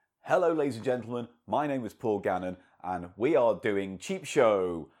Hello, ladies and gentlemen. My name is Paul Gannon, and we are doing Cheap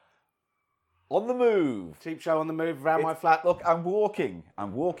Show on the move. Cheap Show on the move around my flat. Look, I'm walking.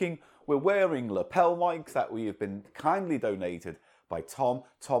 We're wearing lapel mics that we have been kindly donated by Tom.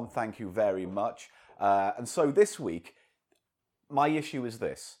 Tom, thank you very much. And so this week, my issue is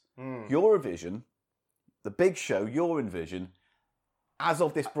this. Eurovision, the big show, Eurovision, as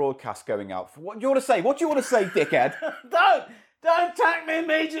of this broadcast going out. What do you want to say? What do you want to say, dickhead? Don't attack me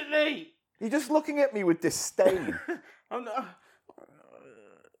immediately! You're just looking at me with disdain. I'm not...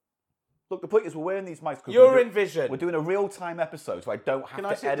 Look, the point is we're wearing these mics because Eurovision. We're doing a real-time episode, so I don't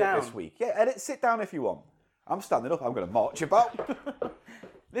have to edit this week. Yeah, sit down if you want. I'm standing up. I'm going to march about.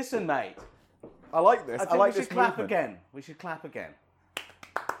 Listen, mate. I like this. I like this clap movement. again. We should clap again.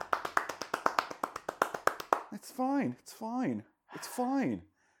 It's fine. It's fine. It's fine.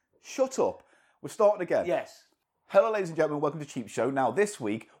 Shut up. We're starting again. Yes. Hello, ladies and gentlemen. Welcome to Cheap Show. Now, this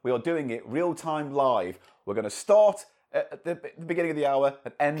week, we are doing it real-time live. We're going to start at the beginning of the hour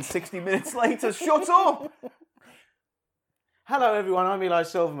and end 60 minutes later. Shut up! Hello, everyone. I'm Eli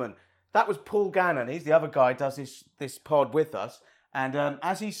Silverman. That was Paul Gannon. He's the other guy who does this pod with us. And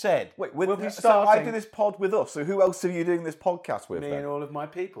as he said, we'll be So starting... I do this pod with us. So who else are you doing this podcast with? Me then? and all of my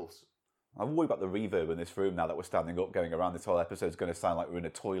peoples. I'm worried about the reverb in this room now that we're standing up, going around. This whole episode is going to sound like we're in a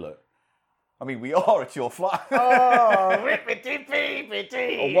toilet. I mean, we are at your flat. Oh,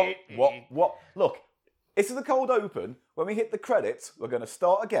 rippity-peepity. What? Look, this is the cold open. When we hit the credits, we're going to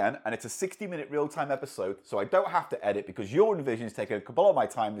start again, and it's a 60-minute real-time episode, so I don't have to edit because Eurovision is taking a couple of my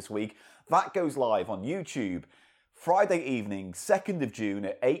time this week. That goes live on YouTube Friday evening, 2nd of June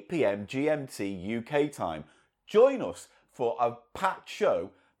at 8 p.m. GMT UK time. Join us for a packed show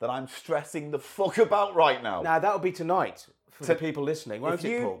that I'm stressing the fuck about right now. Now, that'll be tonight for the people listening, won't it,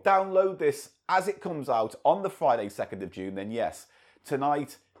 Paul? If you download this as it comes out on the Friday, 2nd of June, then yes,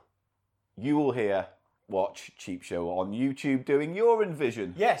 tonight you will watch Cheap Show on YouTube doing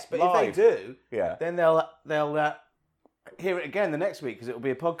Eurovision. Yes, but live. if they do, yeah, then they'll hear it again the next week because it will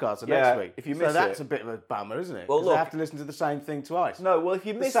be a podcast next week. If you miss that's a bit of a bummer, isn't it? Well, look, they have to listen to the same thing twice. No, well, if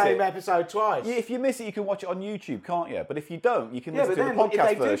you miss the same episode twice. If you miss it, you can watch it on YouTube, can't you? But if you don't, you can listen to the podcast version. If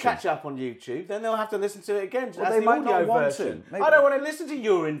they do version. catch up on YouTube, then they'll have to listen to it again. Well, as they the might not audio want version. to. Maybe. I don't want to listen to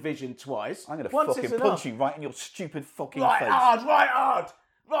Eurovision twice. I'm going to Once fucking it's punch enough. you right in your stupid fucking Right face.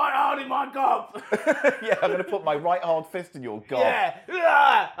 hard in my gob. Yeah, I'm going to put my right hard fist in your gob.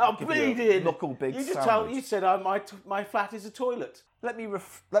 Yeah, I'm bleeding. Knuckle big You just sandwich. you said my flat is a toilet. Let me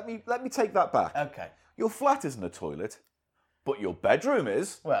take that back. Okay. Your flat isn't a toilet, but your bedroom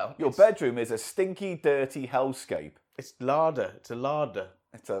is. Well, your bedroom is a stinky, dirty hellscape. It's larder. It's a larder.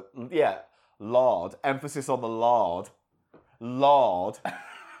 It's a lard. Emphasis on the lard. Lard.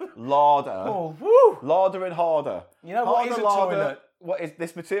 Larder. Oh, woo! Larder and harder. You know what is a toilet? What is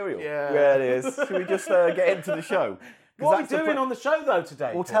this material? Yeah. It is. Should we just get into the show? What are we doing on the show, though,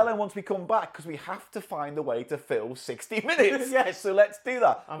 today? We'll tell him once we come back, because we have to find a way to fill 60 minutes. Yes. So let's do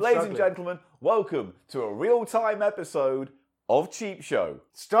that. Ladies and struggling. gentlemen, welcome to a real-time episode of Cheap Show.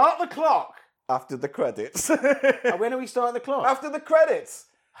 Start the clock. After the credits. When are we starting the clock? After the credits.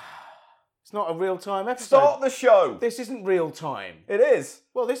 It's not a real-time episode. Start the show. This isn't real-time. It is.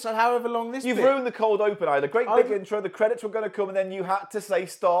 Well, however long this You've bit. ruined the cold open. I had a great big intro. The credits were going to come, and then you had to say,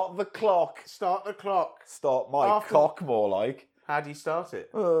 start the clock. Start the clock. Start my cock, more like. How do you start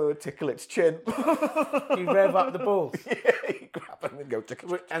it? Tickle its chin. You rev up the balls. Yeah, you grab them and go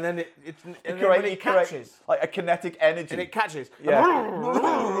tickle. And then it catches. Like a kinetic energy. And it catches. Yeah.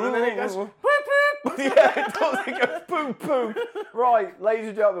 And then it goes... Yeah, it does. It goes boom, boom. Right, ladies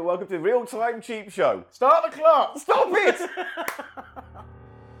and gentlemen, welcome to Real Time Cheap Show. Start the clock. Stop it!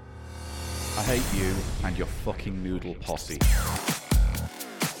 I hate you and your fucking noodle posse.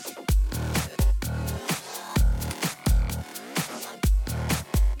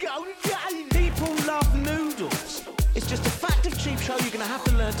 People love noodles. It's just a fact of Cheap Show you're going to have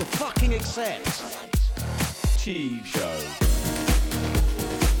to learn to fucking accept. Cheap Show.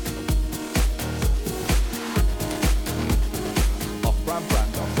 Off-brand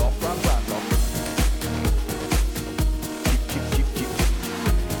brand off, off-brand brand off.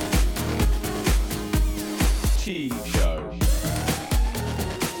 Cheap Show.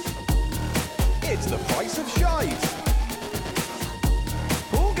 It's the price of shite.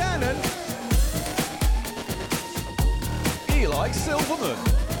 Paul Gannon. Eli Silverman.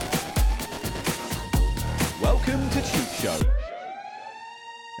 Welcome to Cheap Show.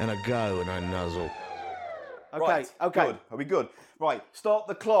 And I go and I nuzzle. Okay, Right. okay. Good. Are we good? Right. Start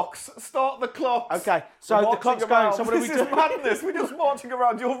the clocks. Start the clocks. Okay, so We're the marching clock's around. going. So what are we This is doing? madness. We're just marching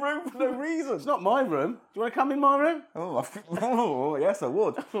around your room for no reason. It's not my room. Do you want to come in my room? Oh, yes, I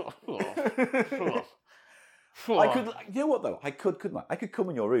would. I could. You know what though? Couldn't I? I could come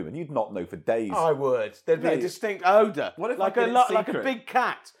in your room and you'd not know for days. I would. There'd be a Mate, distinct odour. what if like I a did it like a secret? big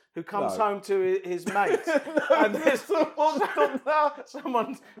cat who comes No. home to his mate. And there's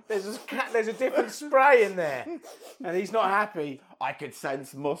there's a different spray in there, and he's not happy. I could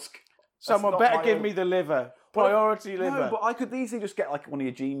sense musk. Someone not better my give own- me the liver. Priority liver. No, but I could easily just get like one of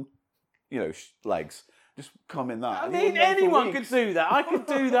your jean, legs. Just come in that. I and you mean, wouldn't know for anyone could weeks. do that. I could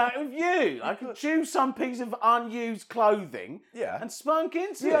do that with you. I could choose some piece of unused clothing Yeah. and spunk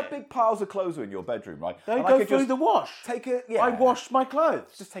into You it. have big piles of clothes in your bedroom, right? They And I go could through just the wash. Take a yeah. I wash my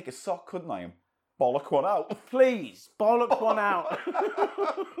clothes. Just take a sock, couldn't I, and bollock one out? Please, bollock one out.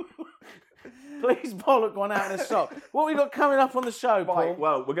 Please bollock one out in a sock. What have we got coming up on the show, Paul? Right.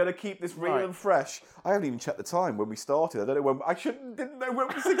 Well, we're going to keep this real Right. and fresh. I haven't even checked the time when we started. I don't know when. Didn't know when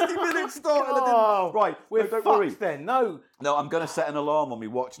 60 minutes started. I Oh, didn't. Right. we're no, don't fucked worry. then. No. No, I'm going to set an alarm on my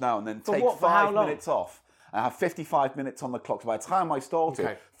watch now and then take what? For how 5 long? minutes off. I have 55 minutes on the clock. So by the time I started,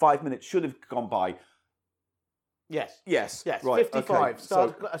 Okay. 5 minutes should have gone by. Yes. Yes. Yes. Right. 55. Okay.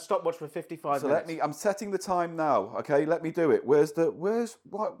 Start a stopwatch for 55 So minutes. I'm setting the time now. Okay. Let me do it.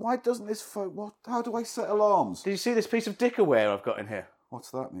 Why doesn't this phone? What? How do I set alarms? Did you see this piece of dickerware I've got in here?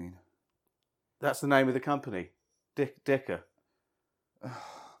 What's that mean? That's the name of the company. Dicker.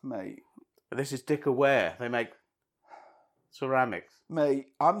 Mate. This is Dickerware. They make ceramics. Mate,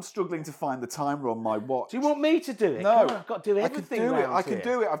 I'm struggling to find the timer on my watch. Do you want me to do it? No. Come on, I've got to do I could everything. do it. round I could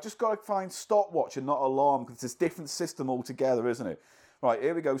here. do it. I've just got to find stopwatch and not alarm because it's a different system altogether, isn't it? Right,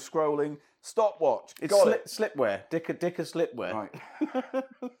 here we go. Scrolling. Stopwatch. It's Got it. slipwear. Dicker slipwear. Right.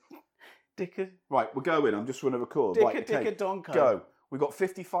 Dicker. Right, we're going. I'm just going to record. Dicker, right, okay. Dicker Donko. Go. We've got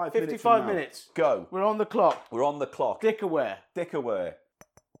 55 minutes. 55 from now. minutes. Go. We're on the clock. We're on the clock. Dickerware. Dickerware.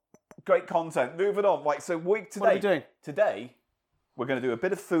 Great content. Moving on. Right, so today. What are we doing? Today, we're going to do a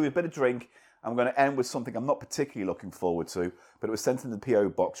bit of food, a bit of drink, and we're going to end with something I'm not particularly looking forward to, but it was sent in the PO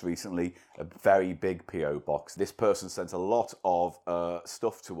box recently, a very big PO box. This person sent a lot of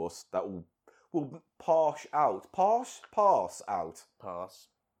stuff to us that will pass out. Pass out. Pass.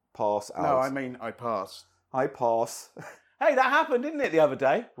 Pass out. No, I mean I pass. I pass. Hey, that happened, didn't it, the other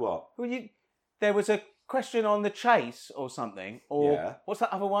day? What? Well, there was a question on the chase or something, or Yeah. what's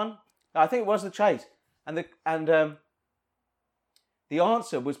that other one? I think it was the chase, and the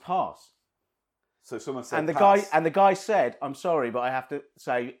answer was pass. So someone said And the pass. guy said, "I'm sorry, but I have to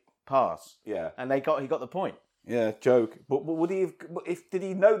say pass." Yeah. And he got the point. Yeah, joke. But would he have, did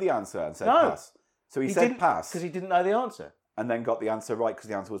he know the answer and said No. pass? So he said didn't pass because he didn't know the answer. and then got the answer right because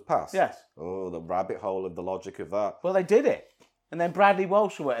the answer was pass? Yes. Oh, the rabbit hole of the logic of that. Well, they did it, and then Bradley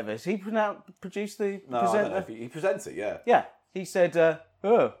Walsh or whatever, has he produced the No, I present don't know if he presents it, yeah. Yeah, he said,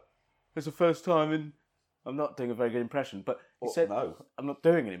 "Oh, it's the first time in." I'm not doing a very good impression, but he said, no. I'm not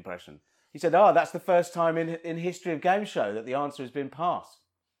doing an impression." He said, "Oh, that's the first time in history of game show that the answer has been passed."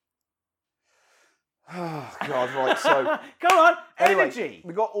 Oh, God, right, so... Come on, Anyway, energy.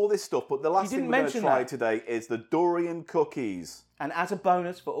 we got all this stuff, but the last didn't thing we're going to mention try that. today is the durian cookies. And as a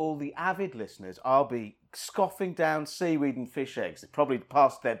bonus for all the avid listeners, I'll be scoffing down seaweed and fish eggs. They've probably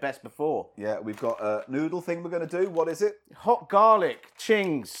passed their best before. Yeah, we've got a noodle thing we're going to do. What is it? Hot garlic,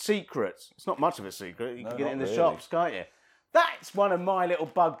 Ching's secrets. It's not much of a secret. You can get it in the not really. shops, can't you? That's one of my little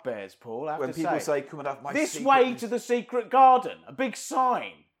bugbears, Paul. I have When to people say, come and have my this secret way to the secret garden. A big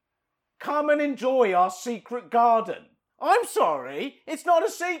sign. Come and enjoy our secret garden. I'm sorry, it's not a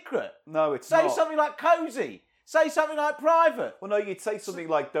secret. No, it's Say not. something like cosy. Say something like private. Well, no, you'd say something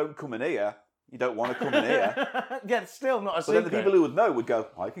like, don't come in here. You don't want to come in here. Yeah, it's still not a But secret. then the people who would know would go,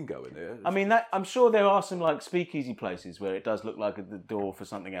 I can go in here. I mean, I'm sure there are some like speakeasy places where it does look like the door for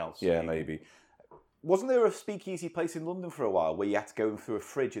something else. Yeah, maybe. Wasn't there a speakeasy place in London for a while where you had to go through a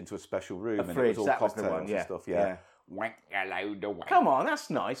fridge into a special room and fridge, it was all that was the cocktails one, and yeah. stuff? Yeah. Wank a load of wank. Come on, that's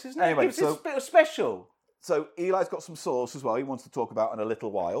nice, isn't it? Anyway, It's so- a bit of special. So Eli's got some sauce as well he wants to talk about in a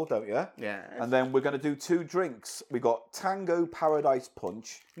little while, don't you? Yeah. And then we're going to do 2 drinks. We got Tango Paradise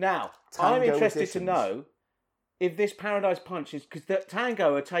Punch. Now, I'm Tango interested to editions. know if this Paradise Punch is because the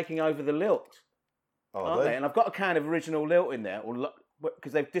Tango are taking over the Lilt, aren't they? And I've got a can of original Lilt in there,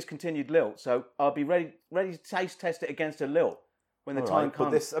 because they've discontinued Lilt, so I'll be ready to taste test it against a Lilt when the All time right, comes.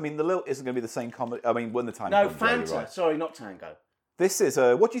 But this, I mean, the lilt isn't going to be the same comedy. I mean, when the time No, comes. yeah, you're Fanta. right. Sorry, not Tango. This is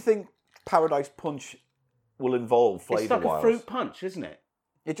what do you think Paradise Punch will involve It's flavour like a wise? fruit punch, isn't it?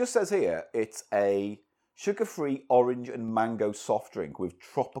 It just says here it's a sugar-free orange and mango soft drink with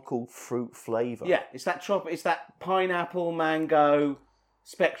tropical fruit flavour. Yeah, it's that pineapple mango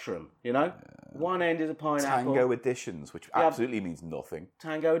spectrum, you know? One end is a pineapple. Tango Editions, which absolutely means nothing.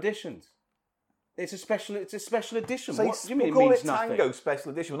 Tango Editions. It's a special edition. So what do you mean it call means it nothing? Tango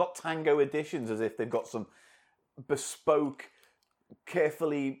Special Edition, well, not Tango Editions as if they've got some bespoke,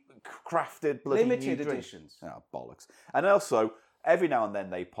 carefully crafted bloody Limited new drink. editions. Oh, bollocks. And also, every now and then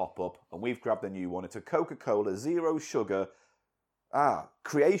they pop up, and we've grabbed a new one. It's a Coca-Cola Zero Sugar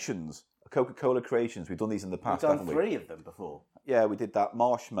Creations. Coca-Cola Creations. We've done these in the past, We've done haven't we? 3 of them before. Yeah, we did that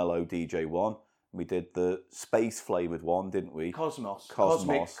marshmallow DJ one. We did the space flavoured one, didn't we? Cosmic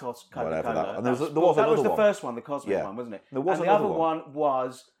whatever Coca-Cola. that. And there was that another was the one. first one, the Cosmic Yeah. one, wasn't it? There was and the another other one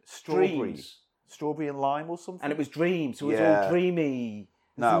was Strawberry. Dreams. Strawberry and lime or something? And it was dreams. So it was Yeah. all dreamy. It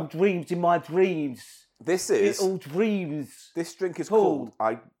was No. all dreams in my dreams. This It's is... all dreams. This drink is Cool.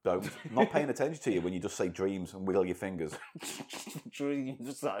 called... I'm not paying attention to you when you just say dreams and wiggle your fingers.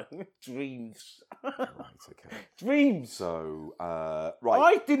 Dreams. So, dreams. Right, okay. Dreams. So, right.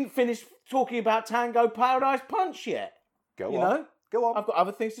 I didn't finish talking about Tango Paradise Punch yet. Go you on. know? Go on. I've got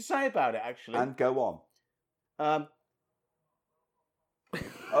other things to say about it, actually. And go on. Um,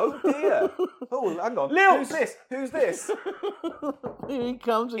 Oh, dear. Oh, hang on. Lil! Who's this? Who's this? Here he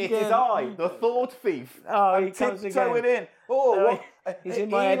comes again. It is I, the thought thief. Oh, I'm he comes tiptoeing again. in. Oh, No, what? he's in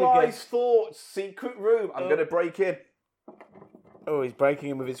my head again. Eli's thoughts, secret room. I'm going to break in. Oh, he's breaking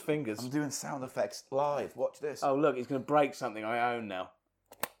him with his fingers. I'm doing sound effects live. Watch this. Oh, look, he's going to break something I own now.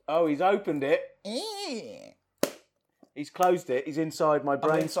 Oh, he's opened it. He's closed it. He's inside my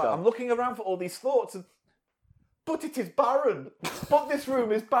brain skull. I'm looking around for all these thoughts, but it is barren. But this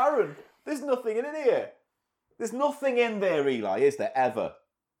room is barren. There's nothing in here. There's nothing in there, Eli, is there ever?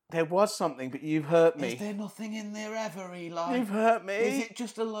 There was something, but you've hurt me. Is there nothing in there ever, Eli? You've hurt me. Is it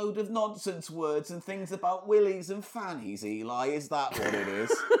just a load of nonsense words and things about willies and fannies, Eli? Is that what it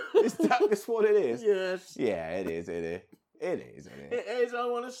is? Is that just what it is? Yes. Yeah, it is, it is. It is, it is. It is, I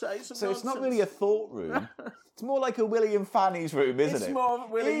want to say some So it's not nonsense. really a thought room. It's more like a Willie and Fanny's room, isn't It's it? more of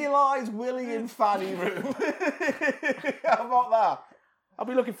a Willie- Eli's Willie and Fanny room. How about that? I'll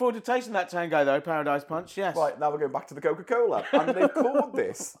be looking forward to tasting that Tango, though, Paradise Punch, yes. Right, now we're going back to the Coca-Cola. And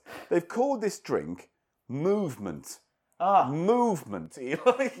they've called this drink Movement. Movement,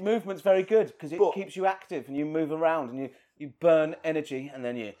 Eli. Movement's very good, because it But- keeps you active, and you move around, and you burn energy, and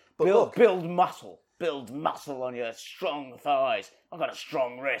then you look- build muscle. Build muscle on your strong thighs. I've got a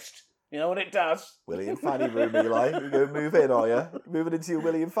strong wrist. You know what it does? Willie and Fanny room, Eli. You're going to move in, are you? Moving into your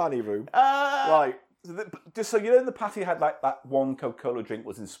Willie and Fanny room. Uh, Right. So just so you know, in the past you had like that one Coca-Cola drink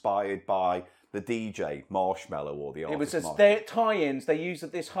was inspired by the DJ Marshmallow or the It artist was just Marshmallow. their tie-ins. They use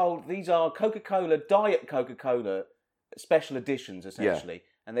this whole. These are Coca-Cola Diet Coca-Cola special editions, essentially,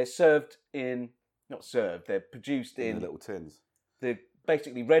 and they're served in. Not served. They're produced in in the little tins. the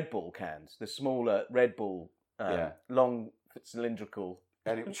basically Red Bull cans, the smaller Red Bull, long cylindrical.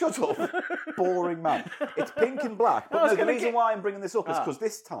 Anyway, shut up, boring man. It's pink and black. But I was no, the gonna reason get- why I'm bringing this up is because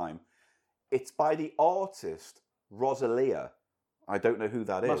this time it's by the artist Rosalia. I don't know who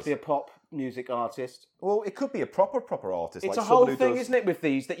that is. Must be a pop music artist. Well, it could be a proper artist. It's like a whole someone who thing, does... isn't it, with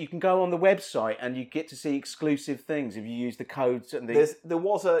these, that you can go on the website and you get to see exclusive things if you use the codes and the... There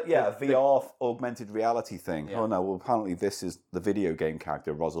was a VR augmented reality thing. Yeah. Oh no! Well, apparently this is the video game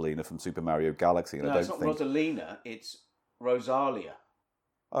character Rosalina from Super Mario Galaxy, and No, I don't it's not think. Rosalina, it's Rosalia.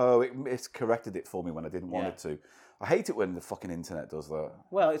 Oh, it's corrected it for me when I didn't want Yeah. it to. I hate it when the fucking internet does that.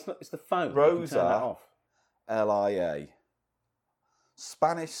 Well, it's not. It's the phone. You can turn that Rosa off. Lia,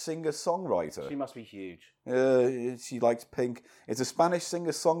 Spanish singer-songwriter. She must be huge. She likes pink. It's a Spanish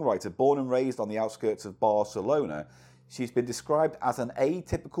singer-songwriter born and raised on the outskirts of Barcelona. She's been described as an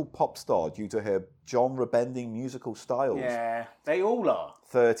atypical pop star due to her genre-bending musical styles. Yeah, they all are.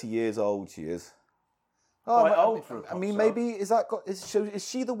 30 years old she is. Quite I- old for a I pop mean, star. maybe is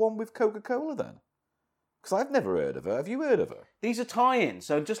she the one with Coca-Cola then? Because I've never heard of her. Have you heard of her? These are tie-ins.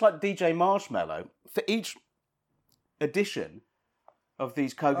 So just like DJ Marshmallow, for each edition of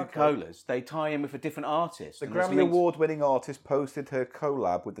these Coca-Colas, they tie in with a different artist. The And there's Grammy links- Award-winning artist posted her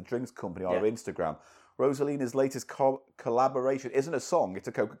collab with the drinks company on her Yeah. Instagram. Rosalina's latest collaboration isn't a song; it's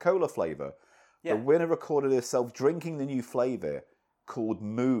a Coca-Cola flavour. Yeah. The winner recorded herself drinking the new flavour called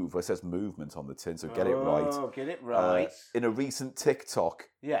Move. It says movement on the tin, so get it right. Oh, get it right. In a recent TikTok.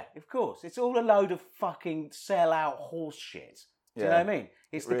 Yeah, of course. It's all a load of fucking sell-out horse shit. Do you know Yeah, what I mean?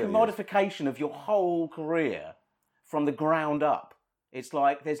 It's it the really is. commodification of your whole career from the ground up. It's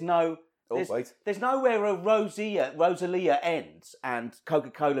like there's nowhere a Rosalia ends and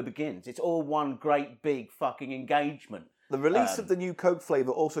Coca-Cola begins. It's all one great big fucking engagement. The release of the new Coke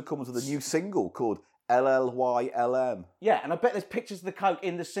flavour also comes with a new single called LLYLM. Yeah, and I bet there's pictures of the Coke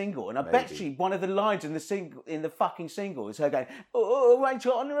in the single, and I bet you one of the lines in the fucking single is her going, "Oh, my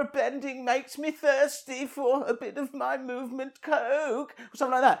genre bending makes me thirsty for a bit of my movement Coke," or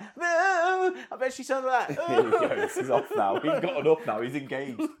something like that. Oh, I bet she sounds like that. Here we go. This is off now. He's gotten up now. He's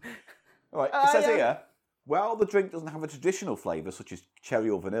engaged. All right. It says here, while the drink doesn't have a traditional flavour such as cherry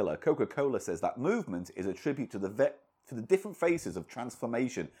or vanilla, Coca-Cola says that movement is a tribute to the different phases of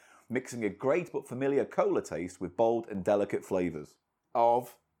transformation, mixing a great but familiar cola taste with bold and delicate flavours.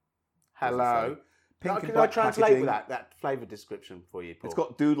 Hello. Pink Can and I black translate packaging. with that flavour description for you, Paul? It's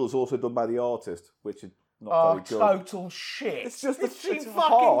got doodles also done by the artist, which is not very good. Total shit. It's just it's it's a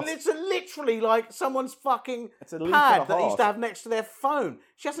heart. it's literally like someone's fucking It's a leaf pad and a that they used to heart. have next to their phone.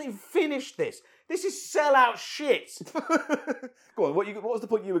 She hasn't even finished this. This is sellout shit. Go on, what was the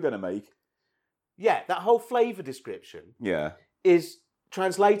point you were going to make? Yeah, that whole flavour description Yeah, is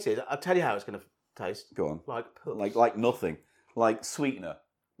translated. I'll tell you how it's going to taste. go on. Like puss. Like nothing. Like sweetener.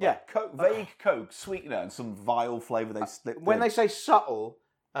 Yeah. Coke, vague Coke, sweetener, and some vile flavour they slipped When in. they say subtle,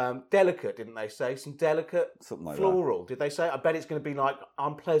 delicate, didn't they say? Some delicate Something like floral, did they say? I bet it's going to be like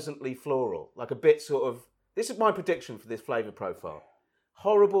unpleasantly floral. Like a bit sort of... This is my prediction for this flavour profile.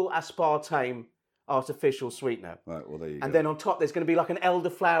 Horrible aspartame artificial sweetener. Right, well, there you go. And then on top, there's going to be like an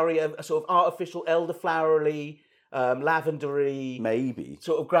elderflowery, a sort of artificial elderflowery, lavendery, Maybe.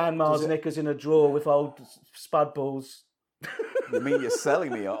 sort of grandma's knickers in a drawer with old spud balls. You mean you're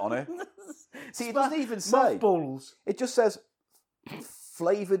selling me on it? See, it doesn't even say. Balls. It just says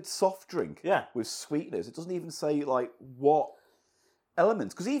flavoured soft drink Yeah. with sweeteners. It doesn't even say, like, what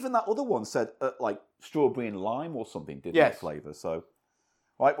elements. Because even that other one said, like, strawberry and lime or something didn't have flavour. So,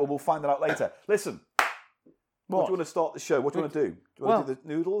 right, well, we'll find that out later. Listen, what do you want to start the show? What do you want to do? Do you want to do the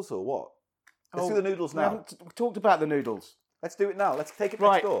noodles or what? Let's do the noodles We now. haven't talked about the noodles. Let's do it now. Let's take it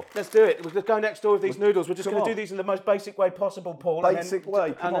Right, next door. let's do it. We're going to go next door with these noodles. We're just come going to do on. these in the most basic way possible, Paul. Basic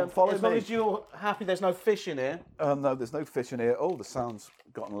way. Come on, follow as long me. as you're happy there's no fish in here. No, there's no fish in here. Oh, the sound's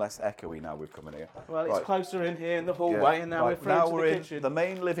gotten less echoey now we've come in here. Well, it's Right. closer in here in the hallway, and now we're through now to we're the in kitchen. the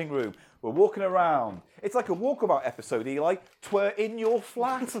main living room. We're walking around. It's like a walkabout episode, Eli. We're in your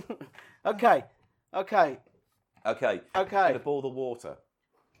flat. Okay. Okay. Okay. Gonna boil the water.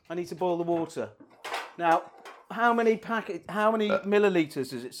 I need to boil the water. Now, how many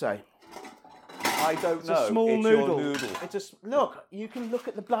millilitres does it say? I don't It's know. a small it's noodle. Your noodle. Look, you can look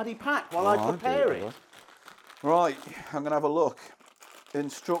at the bloody pack while I prepare it. Right, I'm gonna have a look.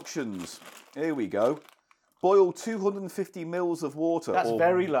 Instructions. Here we go. Boil 250 mils of water. That's or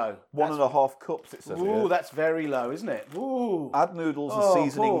very low. 1.5 cups, it says Ooh, here. that's very low, isn't it? Ooh. Add noodles and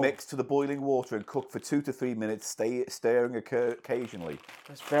seasoning mix to the boiling water and cook for 2 to 3 minutes, stirring occasionally.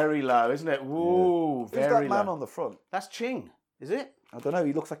 That's very low, isn't it? Ooh, Who's very that man low. on the front? That's Ching, is it? I don't know.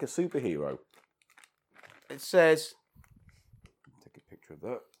 He looks like a superhero. It says... Take a picture of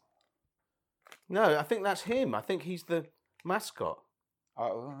that. No, I think that's him. I think he's the mascot.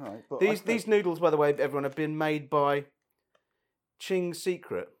 All right, but These noodles, by the way, everyone, have been made by Ching's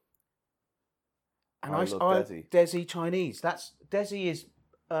Secret. And I love Desi. Desi Chinese. Desi is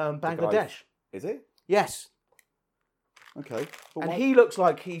Bangladesh. Is it? Yes. Okay. But And why- he looks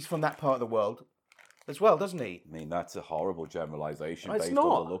like he's from that part of the world as well, doesn't he? I mean, that's a horrible generalisation It's based not.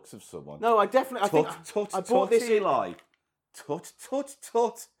 on the looks of someone. No, I definitely... I bought this in... Eli. Tut, tut,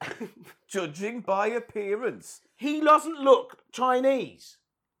 tut. Judging by appearance. He doesn't look Chinese.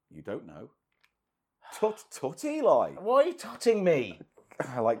 You don't know. Tut, tut, Eli. Why are you tutting me?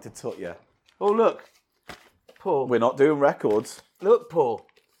 I like to tut you. Oh, look. Paul. We're not doing records. Look, Paul.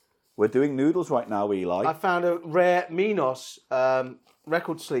 We're doing noodles right now, Eli. I found a rare Minos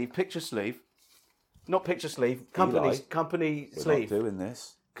record sleeve, picture sleeve. Not picture sleeve, company We're sleeve. not doing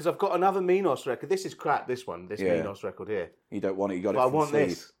this. Because I've got another Minos record. This is crap, this one. This Minos record here. You don't want it, you got But it I for the want sleeve.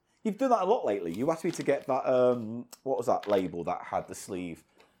 this. You've done that a lot lately. You asked me to get that, what was that label that had the sleeve?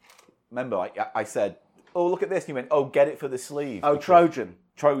 Remember, I said, oh, look at this. And you went, oh, get it for the sleeve. Oh, Trojan.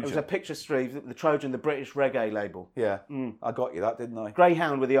 Trojan. It was a picture sleeve, the Trojan, the British reggae label. Yeah, I got you that, didn't I?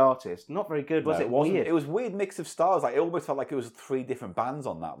 Greyhound with the artist. Not very good, was No, it? wasn't. Weird. It was a weird mix of styles. Like, it almost felt like it was 3 different bands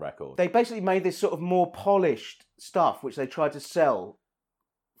on that record. They basically made this sort of more polished stuff, which they tried to sell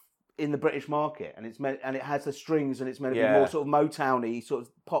in the British market, and it has the strings, and it's meant to be more sort of Motown-y, sort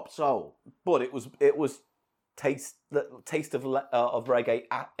of pop soul. But it was taste of reggae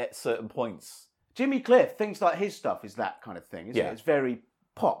at certain points. Jimmy Cliff, things like his stuff is that kind of thing, isn't it? It's very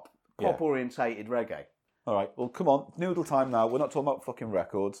pop orientated reggae. All right, well, come on, noodle time now. We're not talking about fucking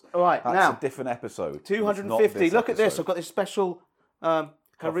records. All right, That's now a different episode. 250. Look at this. episode. I've got this special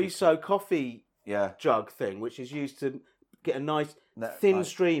Cariso coffee jug thing, which is used to get a nice thin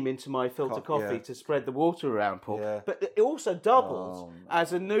stream into my filter coffee to spread the water around, Paul. Yeah. But it also doubles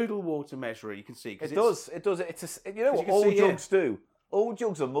as a noodle water measurer, you can see. It does. You know what all jugs do? All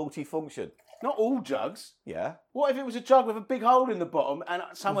jugs are multifunction. Not all jugs. Yeah. What if it was a jug with a big hole in the bottom and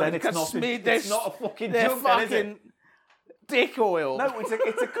someone had smeared it's not a fucking jug, then, is it? Dick oil. No,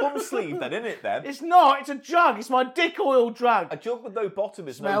 it's a cum sleeve then, isn't it then? It's not, it's a jug. It's my dick oil jug. A jug with no bottom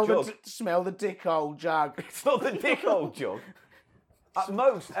is no jug. Smell the dick hole jug. It's not the dick hole jug. At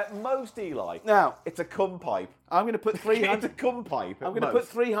most, Eli. Now, it's a cum pipe. I'm going to put 300. It's a cum pipe. I'm going to put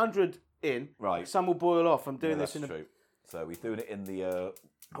 300 in. Right. Some will boil off. I'm doing this in true. So we're doing it in the...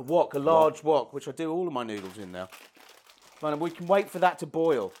 a wok, a large wok, which I do all of my noodles in now. And we can wait for that to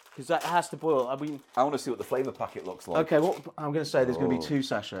boil, because that has to boil. I want to see what the flavour packet looks like. Okay, what I'm going to say, there's going to be 2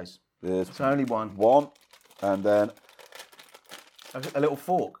 sachets. There's only one. One, and then... a little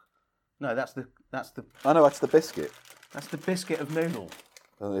fork. No, that's the... I know, that's the biscuit. That's the biscuit of noodle.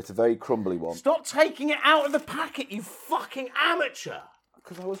 It's a very crumbly one. Stop taking it out of the packet, you fucking amateur!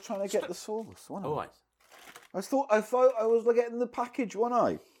 Because I was trying to get the sauce, wasn't I? All right. I thought I was getting the package, wasn't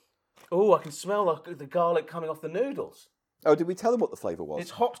I? Oh, I can smell the garlic coming off the noodles. Oh, did we tell them what the flavour was?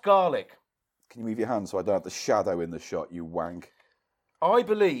 It's hot garlic. Can you move your hand so I don't have the shadow in the shot, you wank? I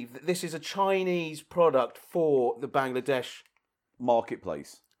believe that this is a Chinese product for the Bangladesh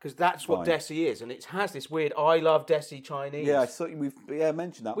marketplace. Because that's what Desi is, and it has this weird I love Desi Chinese. Yeah, I saw we've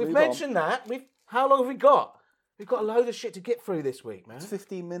mentioned that. We've mentioned that. How long have we got? We've got a load of shit to get through this week, man. It's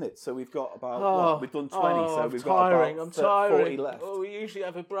 15 minutes, so we've got about we've done 20, so we've got about 40 left. Oh, we usually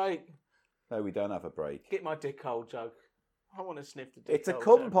have a break. No, we don't have a break. Get my dick hole jug. I want to sniff the dick. It's a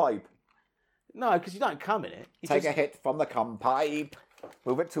cum pipe. No, because you don't cum in it. Take a hit from the cum pipe.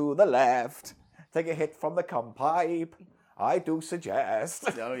 Move it to the left. Take a hit from the cum pipe. I do suggest.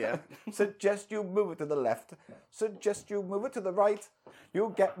 Oh, yeah. Suggest you move it to the left. Suggest you move it to the right.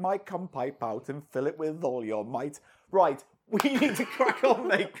 You get my cum pipe out and fill it with all your might. Right, we need to crack on,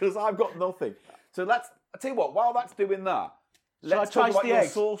 mate, because I've got nothing. So I'll tell you what, while that's doing that, let's talk about your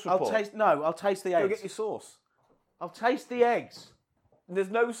sauce report. I'll taste the eggs. Go get your sauce. I'll taste the eggs. There's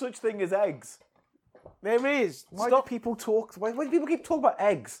no such thing as eggs. There is. Why do people keep talking about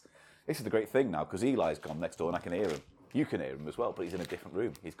eggs? This is the great thing now, because Eli's gone next door and I can hear him. You can hear him as well, but he's in a different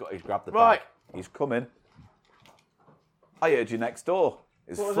room. He's grabbed the bag. He's coming. I heard you next door.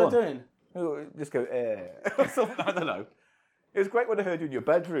 It's what fun. was I doing? Just go, I don't know. It was great when I heard you in your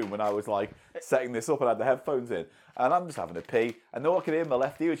bedroom when I was like setting this up and I had the headphones in. And I'm just having a pee. And all I can hear in my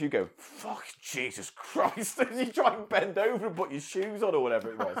left ear is you go, fuck, Jesus Christ. As you try and bend over and put your shoes on or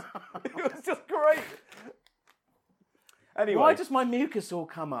whatever it was. It was just great. Anyway. Why does my mucus all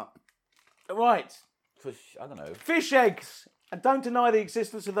come up? Right. I don't know. Fish eggs. And don't deny the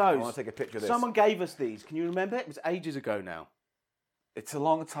existence of those. I want to take a picture of this. Someone gave us these. Can you remember? It was ages ago now. It's a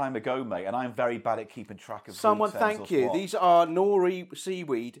long time ago, mate, and I'm very bad at keeping track of Someone, thank you. These are nori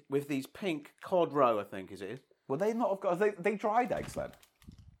seaweed with these pink cod roe, I think, is it? Well, they not have got... They dried eggs, then?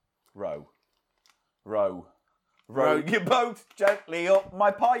 Row your boat gently up my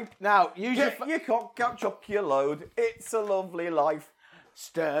pipe. Now, use your cock, chuck your load. It's a lovely life.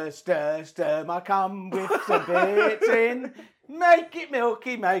 Stir, stir, stir my cum with some bits in. Make it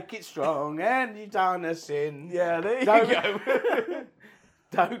milky, make it strong, and you done a sin. Yeah, there you go.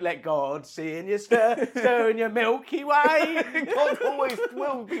 Don't let God see in your stir in your Milky Way. God always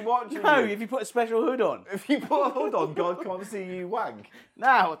will be watching No, you. if you put a special hood on. If you put a hood on, God can't see you wank.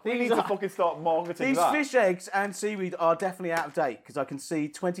 Now, we need to fucking start marketing that. These fish eggs and seaweed are definitely out of date, because I can see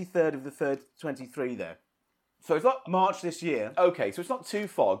 23rd of the 3rd, 23 there. So it's not... March this year. Okay, so it's not too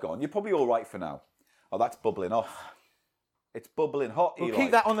far gone. You're probably all right for now. Oh, that's bubbling off. It's bubbling hot, Eli. We'll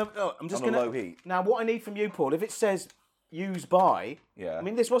keep that on the... Oh, I'm just on going low heat. Now, what I need from you, Paul, if it says use by... Yeah. I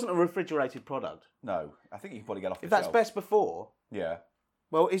mean, this wasn't a refrigerated product. No, I think you can probably get off the If that's shelf. best before... Yeah.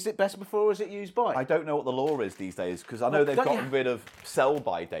 Well, is it best before or is it used by? I don't know what the law is these days, because I know they've gotten rid of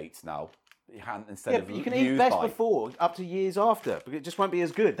sell-by dates now. Instead of you can eat best before up to years after, but it just won't be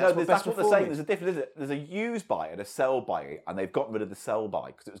as good. That's what they're saying. There's a difference, isn't it? There's a use by and a sell by, and they've gotten rid of the sell by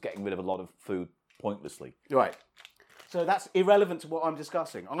because it was getting rid of a lot of food pointlessly. Right. So that's irrelevant to what I'm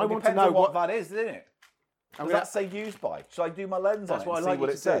discussing. I want to know on what that is, doesn't it? Does that say use by? Shall I do my lens on it? That's what I like what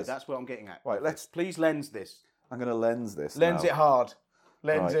it says. That's what I'm getting at. Right, please lens this. I'm going to lens this. Lens it hard.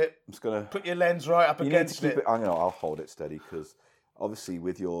 Lens it. I'm just going to put your lens right up against it. I'll hold it steady because obviously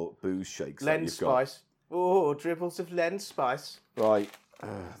with your booze shakes. Lens spice. Oh, dribbles of lens spice. Right,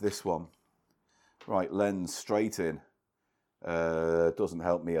 this one. Right, lens straight in. Doesn't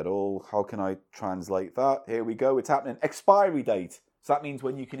help me at all. How can I translate that? Here we go. It's happening. Expiry date. So that means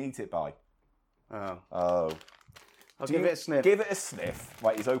when you can eat it by. Oh. Oh. I'll give it a sniff. Give it a sniff.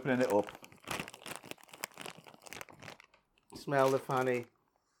 Right, he's opening it up. Smell the funny.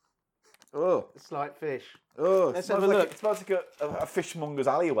 Oh, It's like fish. oh! Let's it have a smells like, look. It smells like a fishmonger's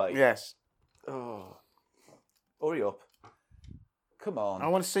alleyway. Yes. Oh, hurry up! Come on. I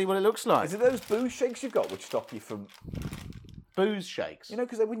want to see what it looks like. Is it those booze shakes you've got which stop you from? Booze shakes? You know,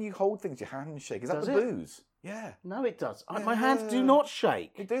 because when you hold things, your hands shake. Is that Does the it? booze? Yeah. No, it does. My hands do not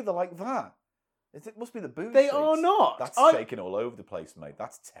shake. They do. They're like that. It must be the booze. They shakes. are not. That's shaking all over the place, mate.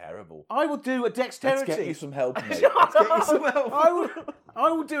 That's terrible. I will do a dexterity. Let's get you some help, mate. Let's get you some help. I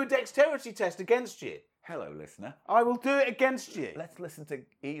will do a dexterity test against you. Hello, listener. I will do it against you. Let's listen to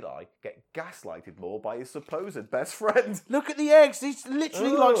Eli get gaslighted more by his supposed best friend. Look at the eggs. It's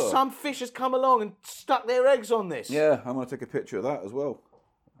literally like Ugh. some fish has come along and stuck their eggs on this. Yeah, I'm going to take a picture of that as well.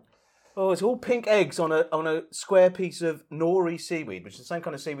 Oh, it's all pink eggs on a square piece of nori seaweed, which is the same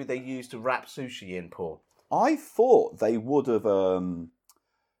kind of seaweed they use to wrap sushi in, Paul. I thought they would have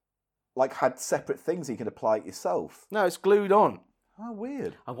had separate things you can apply it yourself. No, it's glued on. How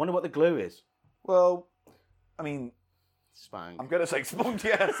weird. I wonder what the glue is. Well, I mean, Spank. I'm going to say sponge,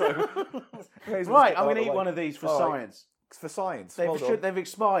 yeah. So Right, I'm going to eat one of these for science. For science. They've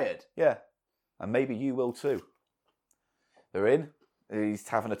expired. Yeah, and maybe you will too. They're in. He's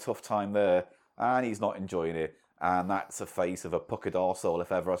having a tough time there, and he's not enjoying it. And that's a face of a puckered arsehole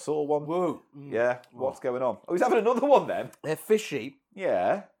if ever I saw one. Whoa. Yeah, what's going on? Oh, he's having another one then? They're fishy,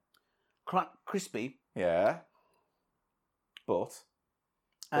 Yeah, crispy, yeah. But,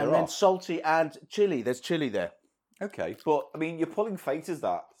 and they're then off. salty and chili. There's chili there. Okay, but, I mean, you're pulling faces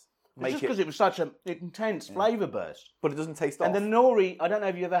that It's make just it... because it was such an intense flavour burst. But it doesn't taste off. And the nori, I don't know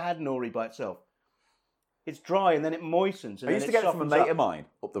if you ever had nori by itself. It's dry and then it moistens. And I used to get it from a mate of mine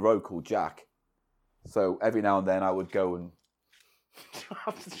up the road called Jack. So every now and then I would go and...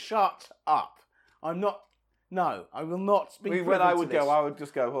 Shut up. I'm not... No, I will not speak When I to would this. go, I would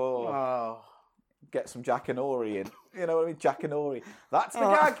just go, Oh. get some Jack and Ori in. You know what I mean? Jack and Ori. That's the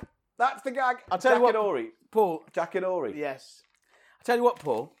gag. That's the gag. I'll tell you Jack what, and Ori. Paul. Jack and Ori. Yes. I'll tell you what,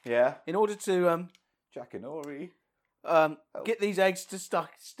 Paul. Yeah. In order to Jack and Ori. get these eggs to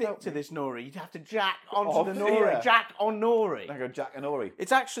stick to this nori, you'd have to jack onto Oh, the nori. yeah. Jack on nori. I go Jack and Ori.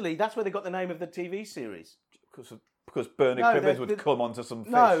 It's actually, that's where they got the name of the TV series. Because Bernard No, Cribbins the- would come onto some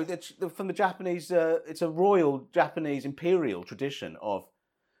fish. No, from the Japanese, it's a royal Japanese imperial tradition of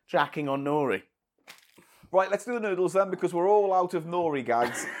jacking on nori. Right, let's do the noodles then, because we're all out of nori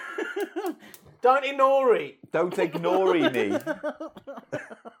gags. Don't eat nori. Don't ignore me.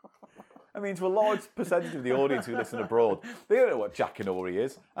 I mean, to a large percentage of the audience who listen abroad, they don't know what Jack and Ori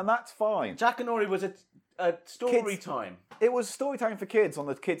is, and that's fine. Jack and Nori was a story Kids- time. It was story time for kids on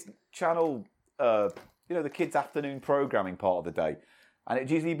the kids' channel, the kids' afternoon programming part of the day. And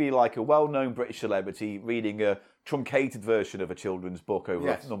it'd usually be like a well-known British celebrity reading a truncated version of a children's book over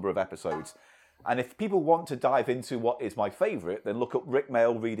Yes. a number of episodes. And if people want to dive into what is my favourite, then look up Rick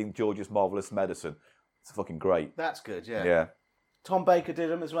Mail reading George's Marvellous Medicine. It's fucking great. That's good, yeah. Yeah. Tom Baker did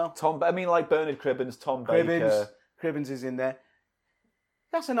them as well. Like Bernard Cribbins, Tom Baker. Cribbins is in there.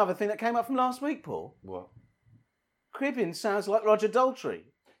 That's another thing that came up from last week, Paul. What? Cribbins sounds like Roger Daltrey.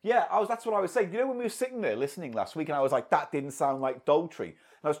 Yeah, that's what I was saying. You know, when we were sitting there listening last week, and I was like, that didn't sound like Daltrey.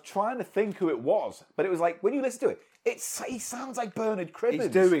 And I was trying to think who it was, but it was like, when you listen to it, he sounds like Bernard Cribbins. He's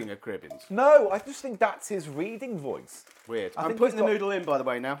doing a Cribbins. No, I just think that's his reading voice. Weird. I I'm think putting he's the noodle in, by the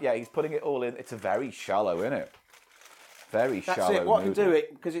way, now. Yeah, he's putting it all in. It's a very shallow, isn't it? Very That's shallow it. What I can noodle. do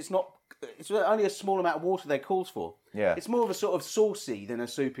it, because it's only a small amount of water they calls for. Yeah. It's more of a sort of saucy than a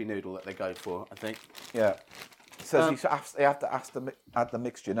soupy noodle that they go for, I think. Yeah. It says you have to add the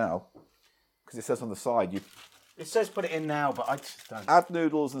mixture now, because it says on the side, you It says put it in now, but I just don't. add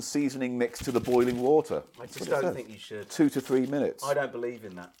noodles and seasoning mix to the boiling water. I That's just what it don't says. think you should. 2 to 3 minutes. I don't believe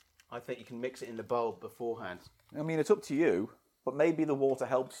in that. I think you can mix it in the bowl beforehand. I mean, it's up to you, but maybe the water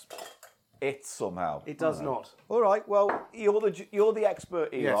helps it somehow. It does not. All right, well, you're the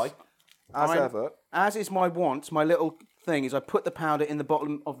expert, Eli, Yes. as ever. As is my want, my little thing is I put the powder in the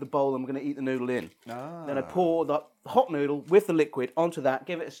bottom of the bowl I'm going to eat the noodle in. Then I pour the hot noodle with the liquid onto that,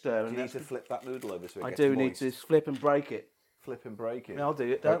 give it a stir. You need to flip that noodle over so it I gets do moist. need to flip and break it. Flip and break it. I'll do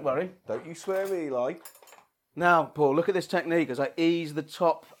it, don't worry. Don't you swear, Eli. Now, Paul, look at this technique as I ease the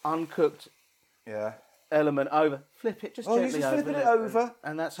top uncooked Yeah. element over. Flip it just Oh, you're gently just over. flipping it over.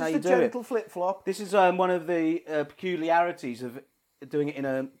 And that's Just how you a do it. gentle flip-flop. This is one of the peculiarities of doing it in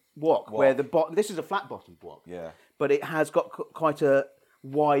a wok, where the this is a flat-bottomed wok. Yeah. But it has got quite a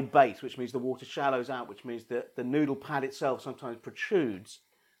wide base, which means the water shallows out, which means that the noodle pad itself sometimes protrudes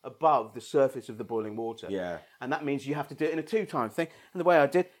above the surface of the boiling water. Yeah. And that means you have to do it in a 2-time thing. And the way I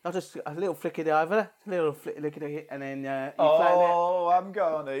did, I'll just a little flick it over, a little flick it over, and then you flatten it. Oh, I'm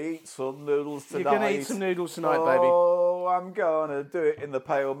gonna eat some noodles tonight. You're gonna eat some noodles tonight, baby. Oh, I'm gonna do it in the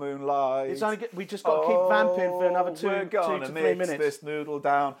pale moonlight. It's only we just got to keep vamping for another 2 we're gonna to 3 mix minutes. this noodle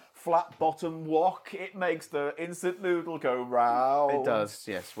down. Flat bottom wok. It makes the instant noodle go round. It does,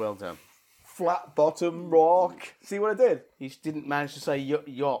 yes. Well done. Flat bottom rock. See what I did? You didn't manage to say yop.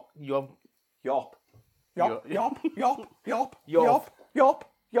 Yop. Yop. Yop. Yop. Yop. Yop. Yop. Yop.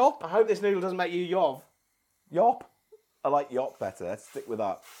 Yop. Yop. I hope this noodle doesn't make you yov. Yop. I like yop better. Let's stick with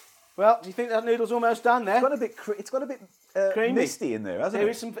that. Well, do you think that noodle's almost done there? It's got a bit Creamy. misty in there, hasn't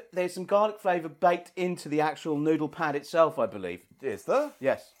it? There's some garlic flavour baked into the actual noodle pad itself, I believe. Is there?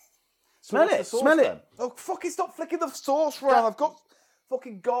 Yes. So Smell what's it. the sauce Smell then? it. Oh, fucking stop flicking the sauce around. I've got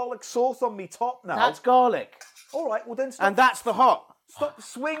fucking garlic sauce on me top now. That's garlic. All right, well then stop. And that's the hot. Stop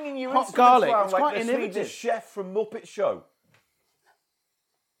swinging your Hot instruments garlic. around It's like quite the innovative. Swedish chef from Muppet Show.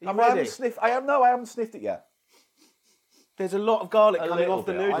 You I ready? haven't sniffed it yet. There's a lot of garlic A coming little off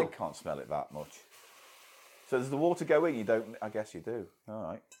the bit. noodle. I can't smell it that much. So does the water go in? You don't? I guess you do. All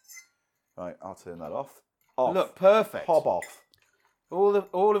right. Right, I'll turn that off. Off. Look, perfect. Hob off.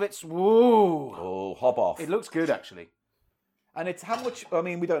 All of it's woo. Oh, hob off. It looks good actually. And it's how much? I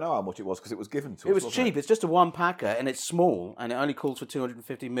mean, we don't know how much it was because it was given to us. It was wasn't cheap. It's just a 1-packer and it's small and it only calls for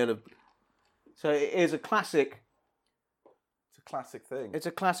 250 ml of. So it is a classic. It's a classic thing. It's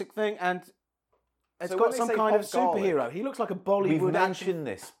a classic thing and it's So got when they some say kind of hot garlic, superhero. He looks like a Bollywood We've action. mentioned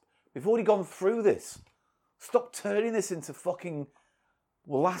this. We've already gone through this. Stop turning this into fucking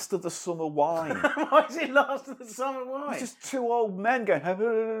last of the summer wine. Why is it last of the summer wine? It's just two old men going,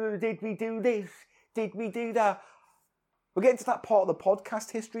 oh, did we do this? Did we do that? We're getting to that part of the podcast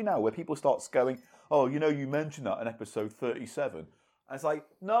history now where people start going, oh, you know, you mentioned that in episode 37. And it's like,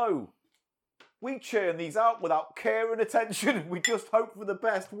 no. We churn these out without care and attention. We just hope for the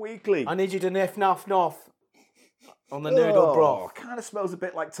best weekly. I need you to niff noff on the noodle broth. Kind of smells a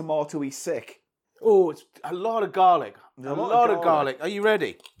bit like tomatoey sick. Oh, it's a lot of garlic. A lot of garlic. Are you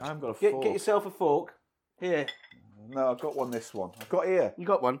ready? I haven't got a fork. Get yourself a fork. Here. No, I've got one this one. I've got here. You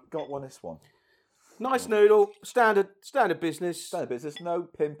got one? Got one this one. Nice noodle. Standard business. Standard business, no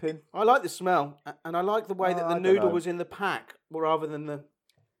pimping. I like the smell. And I like the way that the I don't noodle know. was in the pack rather than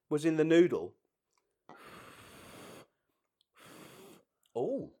was in the noodle.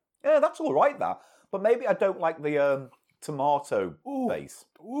 Oh. Yeah, that's all right, that. But maybe I don't like the tomato base.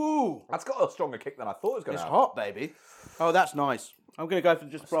 Ooh. That's got a stronger kick than I thought it was going It's to have. hot, baby. Oh, that's nice. I'm going to go for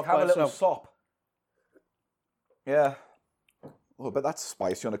just broth Have by a little itself. sop. Yeah. Oh, but that's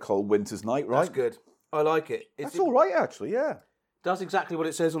spicy on a cold winter's night, right? That's good. I like it. That's all right, actually, yeah. Does exactly what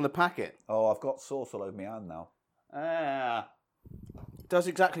it says on the packet. Oh, I've got sauce all over my hand now. Does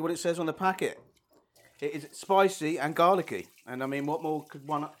exactly what it says on the packet. It is spicy and garlicky. And I mean, what more could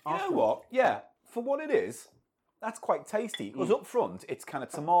one ask You know for? what? Yeah, for what it is, that's quite tasty. Because up front, it's kind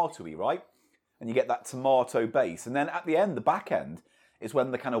of tomatoey, right? And you get that tomato base. And then at the end, the back end, is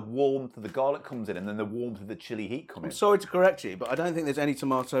when the kind of warmth of the garlic comes in and then the warmth of the chili heat comes in. I'm sorry to correct you, but I don't think there's any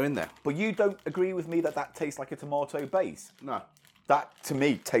tomato in there. But you don't agree with me that that tastes like a tomato base? No. That, to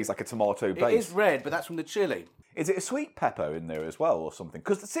me, tastes like a tomato base. It is red, but that's from the chili. Is it a sweet pepper in there as well or something?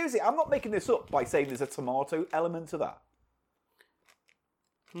 Because seriously, I'm not making this up by saying there's a tomato element to that.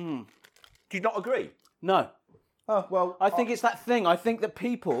 Do you not agree? No. Oh, well... I think it's that thing. I think that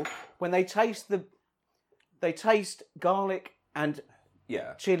people, when they taste garlic and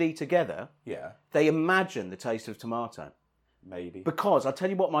Yeah, chili together, yeah, they imagine the taste of tomato. maybe. Because I'll tell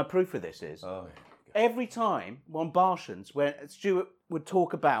you what my proof for this is. Oh, yeah. Every time on Bartians, when Stuart would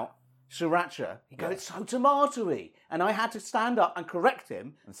talk about sriracha, he'd go, it's so tomatoey. And I had to stand up and correct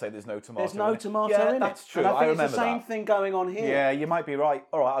him. And say there's no tomato There's no in it. tomato Yeah, in that's it. true. And I think remember it's the same that. thing going on here. Yeah, you might be right.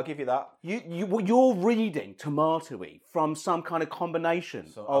 All right, I'll give you that. You're reading tomatoey from some kind of combination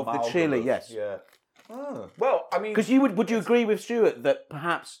So of the amalgam chili, of- yes. Yeah. Oh. Well, I mean... Because would you agree with Stuart that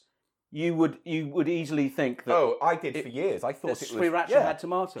perhaps you would easily think that Oh, I did for years. I thought that it was... sriracha had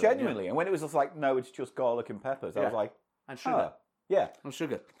tomato? Genuinely. And when it was just like, no, it's just garlic and peppers, I was like... And sugar. Yeah. And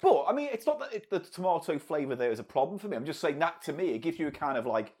sugar. But, I mean, it's not that the tomato flavour there is a problem for me. I'm just saying that, to me, it gives you a kind of,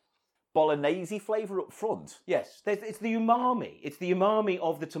 like, bolognese flavour up front. Yes, it's the umami. It's the umami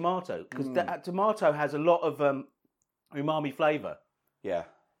of the tomato. Because tomato has a lot of umami flavour. Yeah.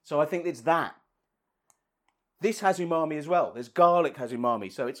 So I think it's that. This has umami as well. There's garlic has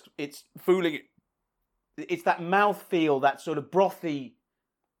umami. So it's fooling it. It's that mouthfeel, that sort of brothy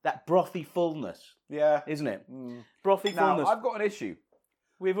fullness, Yeah. isn't it? Brothy fullness. Now, I've got an issue.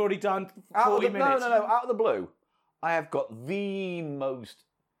 We've already done Out of 40 the, minutes. No. Out of the blue, I have got the most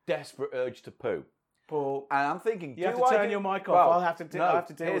desperate urge to poo. Paul, And I'm thinking, you have to turn your mic off. I'll have to deal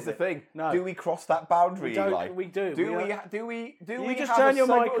with it. Here's the thing. No. Do we cross that boundary, Eli? We do. Do we just have turn a your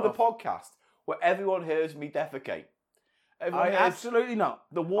segment mic of the off. podcast where everyone hears me defecate? Everyone hears Absolutely not.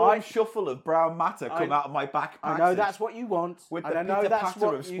 the warm shuffle of brown matter come out of my back I know that's what you want. with and the I know pitter that's patter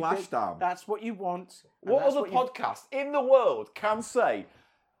what of you splashdown. That's what you want. What other podcast in the world can say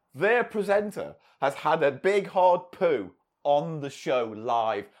their presenter has had a big hard poo on the show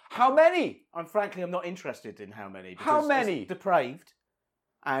live? How many? Frankly, I'm not interested in how many. How many? It's depraved,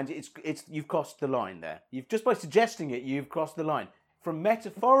 and it's you've crossed the line there. You've just by suggesting it, you've crossed the line from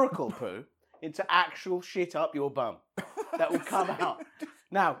metaphorical poo into actual shit up your bum that will come out.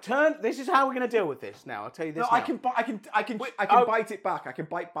 Now, this is how we're going to deal with this. Now, I'll tell you this. No, now. I can bite it back. I can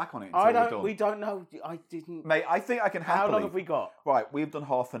bite back on it. We don't know. I didn't. Mate, I think I can happily. How long have we got? Right, we've done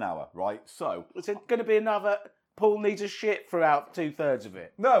half an hour. Right, so Is it going to be another? Paul needs a shit throughout 2/3 of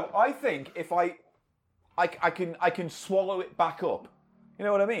it. no, I think if I can swallow it back up. You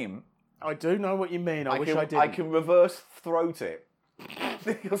know what I mean? I do know what you mean. I wish I didn't. I can reverse throat it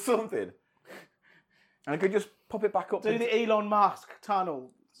or something, and I could just pop it back up. Do the Elon Musk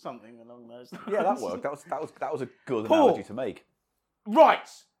tunnel, something along those lines. Yeah, that worked. That was a good Paul. analogy to make. Right,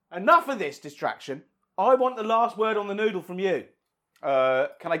 enough of this distraction. I want the last word on the noodle from you.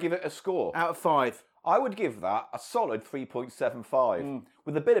 Can I give it a score? Out of 5. I would give that a solid 3.75.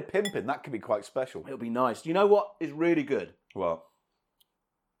 With a bit of pimping, that could be quite special. It'll be nice. Do you know what is really good? Well,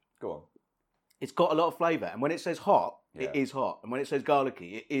 go on. It's got a lot of flavour, and when it says hot, Yeah. it is hot, and when it says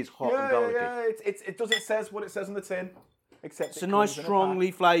garlicky, it is hot and garlicky. Yeah. It does. It says what it says on the tin. Except It's a nice, strongly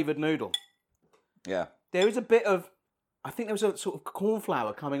flavoured noodle. Yeah. There is a bit of, I think there was a sort of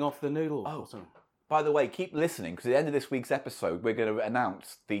cornflour coming off the noodle. Oh. By the way, keep listening because at the end of this week's episode, we're going to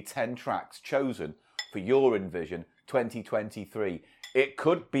announce the 10 tracks chosen for your Envision 2023. It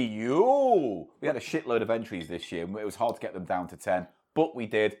could be you. We had a shitload of entries this year, and it was hard to get them down to 10, but we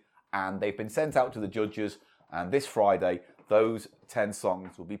did, and they've been sent out to the judges. And this Friday, those 10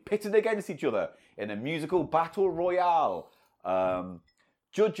 songs will be pitted against each other in a musical battle royale.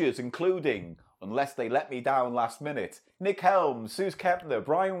 Judges including, unless they let me down last minute, Nick Helms, Suze Kempner,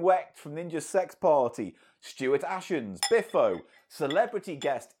 Brian Wecht from Ninja Sex Party, Stuart Ashens, Biffo, celebrity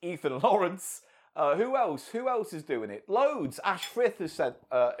guest Ethan Lawrence. Who else? Who else is doing it? Loads. Ash Frith has said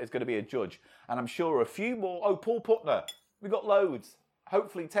is going to be a judge, and I'm sure a few more. Oh, Paul Putner. We got loads.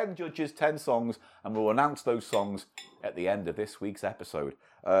 Hopefully 10 judges, 10 songs, and we'll announce those songs at the end of this week's episode.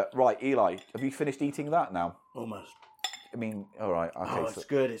 Right, Eli, have you finished eating that now? Almost. I mean, all right. Okay, Oh, it's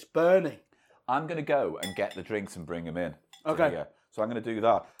good. It's burning. I'm going to go and get the drinks and bring them in. Okay. Yeah. So I'm going to do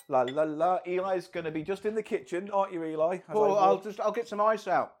that. La la la. Eli's going to be just in the kitchen, aren't you, Eli? Well, I'll get some ice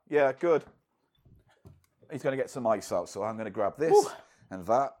out. Yeah, good. He's going to get some ice out, so I'm going to grab this and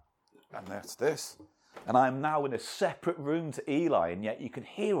that, and that's this. And I'm now in a separate room to Eli, and yet you can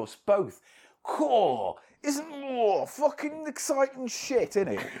hear us both. Cool. Isn't more fucking exciting shit,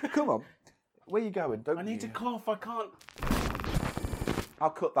 innit? Come on. Where you going? I need to cough. I can't. I'll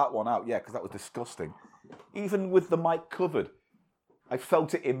cut that one out, yeah, because that was disgusting. Even with the mic covered, I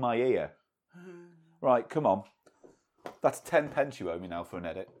felt it in my ear. Right, come on. That's 10 pence you owe me now for an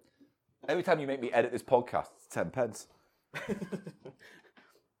edit. Every time you make me edit this podcast, it's 10 pence.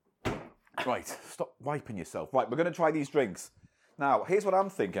 Right, stop wiping yourself. Right, we're going to try these drinks. Now, here's what I'm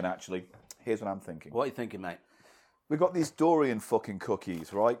thinking, actually. Here's what I'm thinking. What are you thinking, mate? We've got these Dorian fucking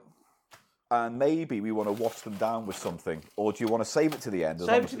cookies, right? And maybe we want to wash them down with something. Or do you want to save it to the end?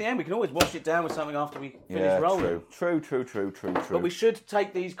 Save it to the end. We can always wash it down with something after we finish rolling. True. But we should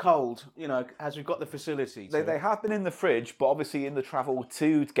take these cold, as we've got the facility. They have been in the fridge, but obviously in the travel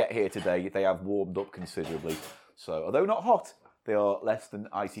to get here today, they have warmed up considerably. So, although not hot, they are less than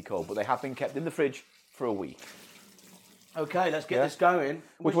icy cold. But they have been kept in the fridge for a week. Okay, let's get this going.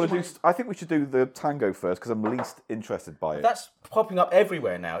 I think we should do the tango first because I'm least interested by it. That's popping up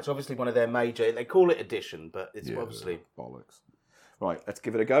everywhere now. It's obviously one of their major. They call it edition, but it's obviously bollocks. Right, let's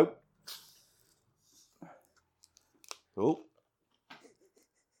give it a go. Oh,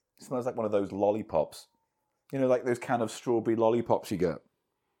 it smells like one of those lollipops. Like those kind of strawberry lollipops you get.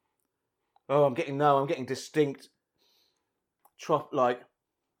 Oh, I'm getting distinct. Like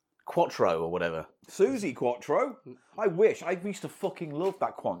Quattro or whatever. Susie Quattro. I wish. I used to fucking love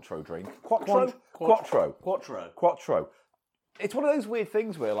that Quattro drink. Quattro. It's one of those weird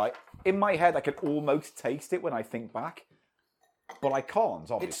things where, like, in my head, I can almost taste it when I think back, but I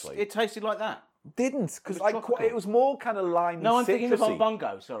can't. Obviously, it tasted like that. Didn't because it was more kind of lime. No, I'm citrusy. thinking of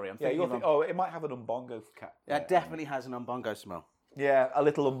Umbongo. Sorry, I'm thinking. It might have an Umbongo. That definitely has an Umbongo smell. Yeah, a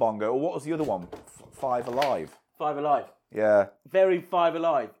little Umbongo. Or what was the other one? Five Alive. Five Alive. Yeah. Very Five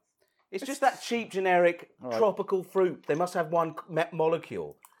Alive. It's just that cheap, generic, tropical fruit. They must have one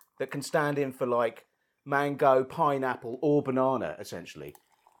molecule that can stand in for, like, mango, pineapple, or banana, essentially.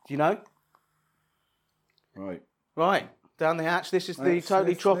 Do you know? Right. Right. Down the hatch. This is the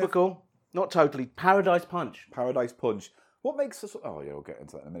totally tropical... Not totally. Paradise Punch. Paradise Punch. What makes us... Oh, yeah, we'll get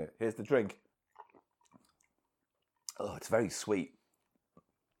into that in a minute. Here's the drink. Oh, it's very sweet.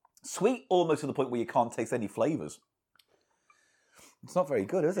 Sweet almost to the point where you can't taste any flavours. It's not very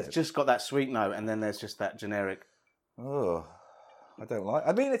good, is it? It's just got that sweet note, and then there's just that generic... Oh, I don't like...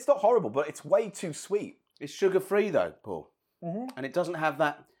 I mean, it's not horrible, but it's way too sweet. It's sugar-free, though, Paul. Mm-hmm. And it doesn't have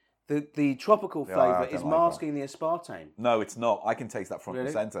that... The tropical flavour is masking the aspartame. No, it's not. I can taste that front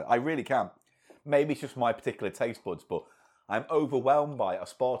and centre. I really can. Maybe it's just my particular taste buds, but I'm overwhelmed by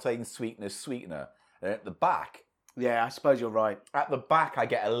aspartame sweetener. And at the back... Yeah, I suppose you're right. At the back, I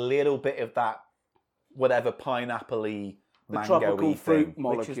get a little bit of that whatever pineapple-y, mango-y tropical fruit thing,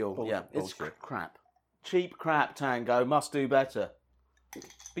 molecule. It's crap. Cheap crap, Tango. Must do better.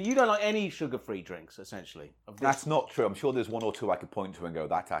 But you don't like any sugar-free drinks, essentially. That's not true. I'm sure there's one or two I could point to and go,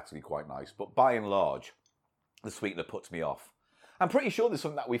 that's actually quite nice. But by and large, the sweetener puts me off. I'm pretty sure there's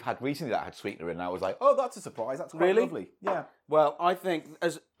something that we've had recently that had sweetener in, and I was like, oh, that's a surprise. That's quite lovely. Yeah. Well, I think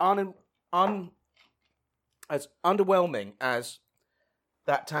as underwhelming as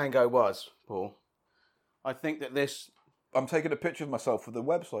that Tango was, Paul, I think that this... I'm taking a picture of myself for the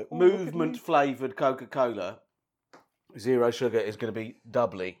website. Movement-flavoured Coca-Cola... Zero sugar is going to be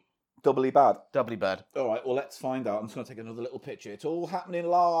doubly bad. Doubly bad. All right, well, let's find out. I'm just going to take another little picture. It's all happening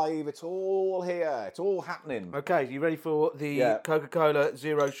live. It's all here. It's all happening. Okay, you ready for the Coca-Cola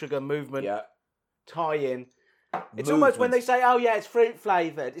Zero Sugar movement tie-in? It's almost when they say, oh, yeah, it's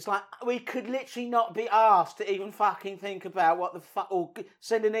fruit-flavoured. It's like, we could literally not be asked to even fucking think about what the fuck... Or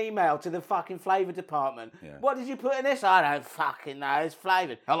send an email to the fucking flavour department. Yeah. What did you put in this? I don't fucking know. It's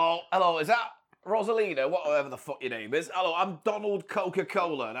flavoured. Hello, is that... Rosalina, whatever the fuck your name is. Hello, I'm Donald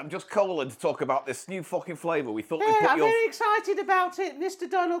Coca-Cola, and I'm just calling to talk about this new fucking flavour. We thought we'd put I'm very excited about it, Mr.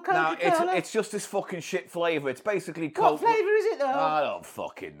 Donald Coca-Cola. No, it's just this fucking shit flavour. It's basically Coke. What flavour is it, though? I don't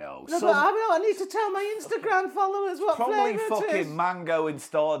fucking know. No, but I need to tell my Instagram followers what flavour it is. Probably fucking mango and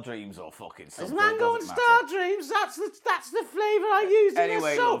Star Dreams or fucking something. It's mango and Star Dreams? That's the flavour I use in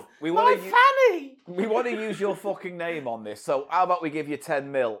this song. Love, fanny! We want to use your fucking name on this, so how about we give you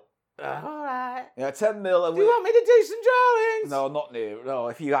 10 mil? All right. Yeah, 10 mil. And do you want me to do some drawings? No, not near. No,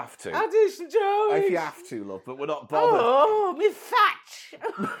 if you have to. I'll do some drawings. If you have to, love, but we're not bothered. Oh, me thatch.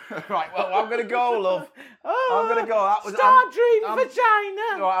 Right, well, I'm going to go, love. I'm going to go. That was Star Dream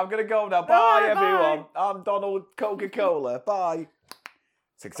vagina. Right, I'm going to go now. Bye, everyone. I'm Donald Coca-Cola. Bye.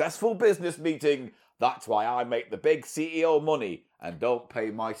 Successful business meeting. That's why I make the big CEO money and don't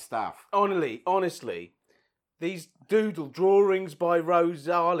pay my staff. Honestly, these doodle drawings by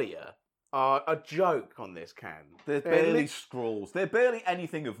Rosalia are a joke on this can. They're barely scrawls. They're barely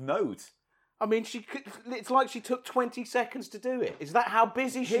anything of note. I mean, it's like she took 20 seconds to do it. Is that how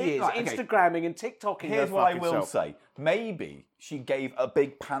busy she is? Right, Instagramming and TikToking. Here's what I will say. Maybe she gave a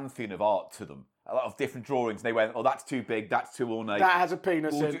big pantheon of art to them. A lot of different drawings. And they went, oh, that's too big, that's too ornate. That has a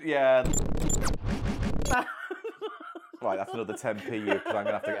penis in. Yeah. Right, that's another 10p because I'm going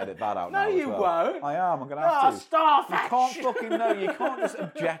to have to edit that out now. No, you won't. I am. I'm going to have to. Starfish! You can't fucking know. You can't just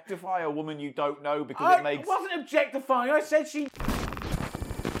objectify a woman you don't know because it makes... I wasn't objectifying. I said she...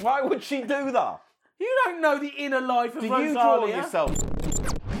 Why would she do that? You don't know the inner life of Rosalia. Do you draw yourself?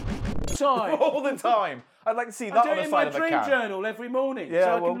 All the time. I'd like to see that on the side of a can. I do it in my dream journal every morning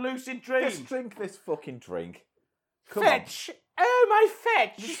so I can lucid dream. Just drink this fucking drink. Come fetch. On. Oh, my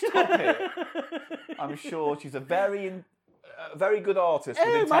fetch. Stop it. I'm sure she's a very good artist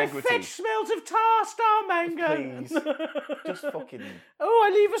with integrity. My fetch smells of star mango. Please. Just fucking... Oh, I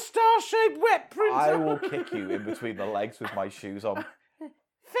leave a star-shaped wet print. I will kick you in between the legs with my shoes on.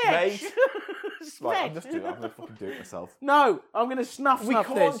 Fetch. Right, I'm going to fucking do it myself. No, I'm going to snuff this. We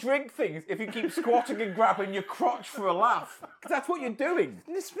can't drink things if you keep squatting and grabbing your crotch for a laugh. Because that's what you're doing.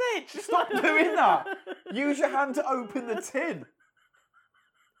 Stop doing that. Use your hand to open the tin.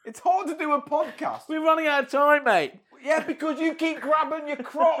 It's hard to do a podcast. We're running out of time, mate. Yeah, because you keep grabbing your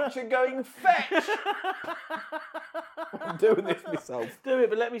crotch and going, fetch. I'm doing this myself. Do it,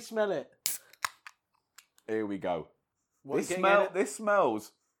 but let me smell it. Here we go. This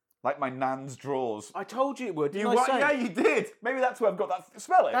smells like my nan's drawers. I told you it would, didn't I say? Yeah, you did. Maybe that's where I've got that.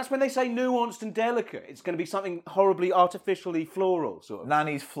 Smell it. That's when they say nuanced and delicate. It's going to be something horribly artificially floral, sort of.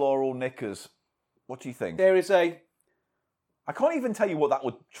 Nanny's floral knickers. What do you think? There is a... I can't even tell you what that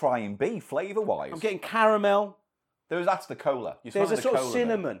would try and be, flavour-wise. I'm getting caramel. That's the cola. There's a sort of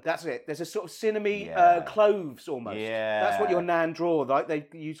cinnamon. There. That's it. There's a sort of cinnamon cloves almost. Yeah. That's what your nan draw. Like they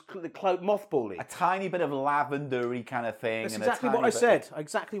use the mothballing. A tiny bit of lavendery kind of thing. That's exactly what I said.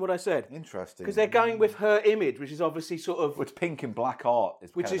 Exactly what I said. Interesting. Because they're going with her image, which is obviously sort of... Which pink and black art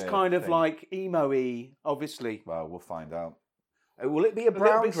is which is kind of like emo-y, obviously. Well, we'll find out. Will it be a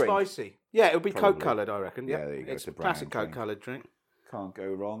brown drink? Spicy. Yeah, it'll be Coke coloured, I reckon. Yeah, there you go. It's a classic Coke coloured drink. Can't go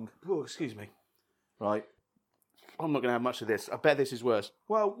wrong. Oh, excuse me. Right. I'm not going to have much of this. I bet this is worse.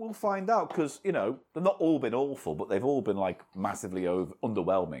 Well, we'll find out because, they've not all been awful, but they've all been, massively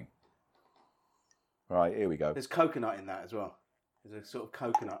underwhelming. Right, here we go. There's coconut in that as well. There's a sort of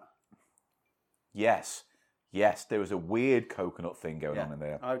coconut. Yes. Yes, there was a weird coconut thing going on in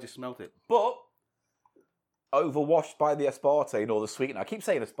there. I just smelt it. But overwashed by the aspartame or the sweetener. I keep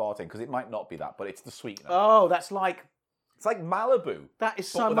saying aspartame because it might not be that, but it's the sweetener. Oh, that's like... It's like Malibu. That is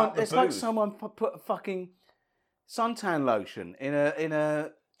someone... It's like someone put a fucking... suntan lotion in a.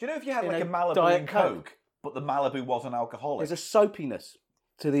 Do you know if you had a Malibu Diet Coke, but the Malibu wasn't alcoholic? There's a soapiness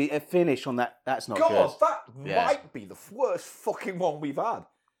to the finish on that. That's not good. God, that might be the worst fucking one we've had.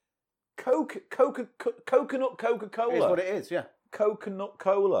 Coconut Coca-Cola. It's what it is, yeah. Coconut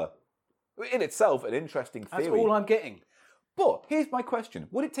cola. In itself, an interesting theory. That's all I'm getting. But here's my question: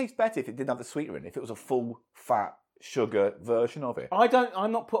 would it taste better if it didn't have the sweetener in? If it was a full fat sugar version of it?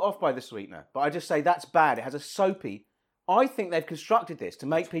 I'm not put off by the sweetener, but I just say that's bad. It has a soapy. I think they've constructed this to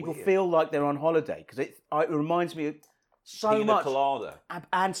make people feel like they're on holiday because it reminds me of so much. Pina colada.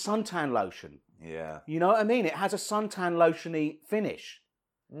 And suntan lotion. Yeah. You know what I mean? It has a suntan lotion-y finish.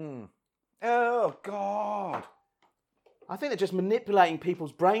 Oh, God. I think they're just manipulating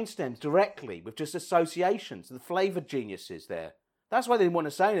people's brainstems directly with just associations. The flavour geniuses there. That's why they didn't want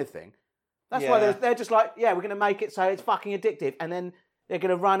to say anything. That's why they're just like, we're going to make it so it's fucking addictive, and then they're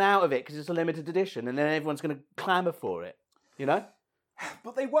going to run out of it because it's a limited edition, and then everyone's going to clamour for it,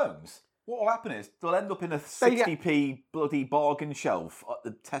 But they won't. What will happen is they'll end up in a 60p bloody bargain shelf at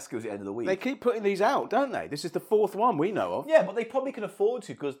the Tesco's at the end of the week. They keep putting these out, don't they? This is the fourth one we know of. Yeah, but they probably can afford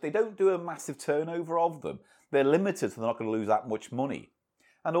to because they don't do a massive turnover of them. They're limited, so they're not going to lose that much money.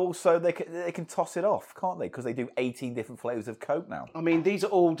 And also, they can toss it off, can't they? Because they do 18 different flavours of Coke now. I mean, these are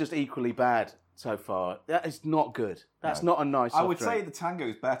all just equally bad so far. That is not good. That's not a nice I would drink. say the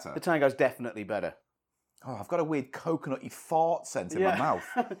Tango's better. The Tango's definitely better. Oh, I've got a weird coconutty fart scent in my mouth.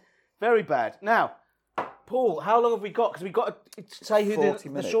 Very bad. Now, Paul, how long have we got? Because we've got to say who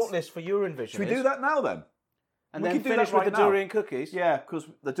the shortlist for Eurovision Should we do that now, then? And then finish with the durian cookies? Yeah, because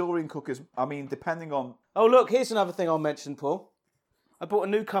the durian cookies, I mean, depending on... Oh, look, here's another thing I'll mention, Paul. I bought a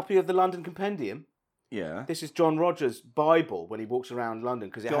new copy of the London Compendium. Yeah. This is John Rogers' Bible when he walks around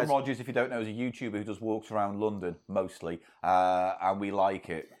London. John Rogers, if you don't know, is a YouTuber who just walks around London, mostly, and we like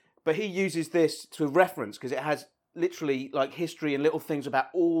it. But he uses this to reference, because it has literally like history and little things about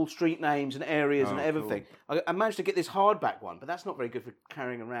all street names and areas and everything. Cool. I managed to get this hardback one, but that's not very good for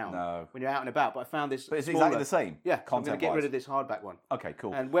carrying around when you're out and about. But I found this. But it's exactly the same. Yeah, I'm going to get rid of this hardback one. Okay,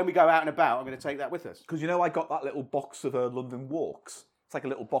 cool. And when we go out and about, I'm going to take that with us. Because I got that little box of London Walks. It's like a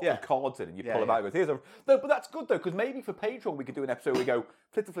little box of cards in, and you pull them out. And no, but that's good though, because maybe for Patreon we could do an episode where we go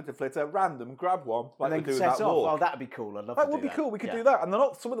flitter, random, grab one, like and we're doing that walk. Oh, that'd be cool. I'd love that to would be cool. We could do that, and they're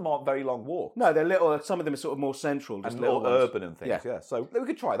not. Some of them aren't very long walks. No, they're little. Some of them are sort of more central, just and little urban and things. Yeah, so we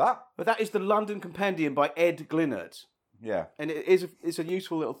could try that. But that is the London Compendium by Ed Glynert. Yeah, and it's a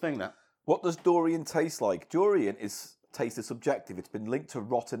useful little thing. That. What does durian taste like? Durian taste is subjective. It's been linked to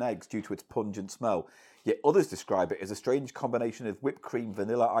rotten eggs due to its pungent smell. Yet others describe it as a strange combination of whipped cream,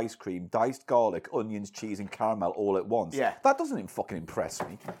 vanilla ice cream, diced garlic, onions, cheese and caramel all at once. Yeah. That doesn't fucking impress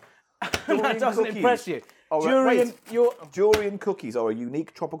me. That doesn't impress you. Durian cookies are a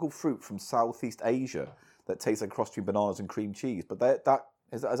unique tropical fruit from Southeast Asia that tastes like a cross between bananas and cream cheese. But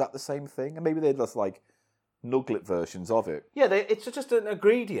is that the same thing? And maybe they're just like nugget versions of it. Yeah, it's just an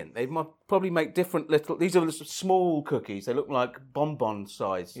ingredient. They might probably make different little... These are small cookies. They look like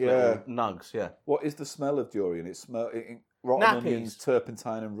bonbon-sized little nugs, yeah. What is the smell of durian? It smells rotten onions,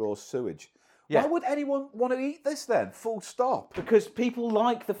 turpentine and raw sewage. Yeah. Why would anyone want to eat this then? Full stop. Because people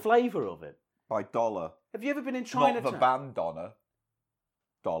like the flavour of it. By dollar. Have you ever been in Chinatown? Not the band dollar.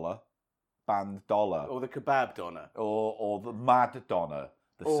 Band dollar. Or the kebab doner. Or the mad Donna,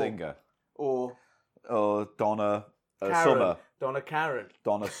 the singer. Or Donna Karen. Summer. Donna Karen.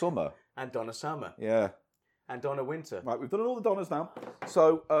 Donna Summer. And Donna Summer. Yeah. And Donna Winter. Right, we've done all the Donnas now.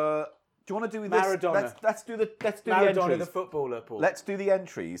 So, do you want to do this? Maradona. Let's do the Maradona, entries. the footballer, Paul. Let's do the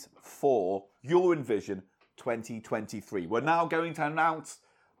entries for Eurovision 2023. We're now going to announce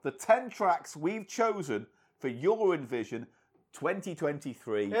the 10 tracks we've chosen for Eurovision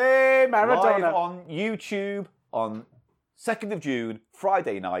 2023. Hey, Maradona. Live on YouTube on 2nd of June,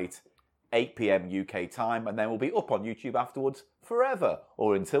 Friday night, 8 p.m. UK time, and then we'll be up on YouTube afterwards forever,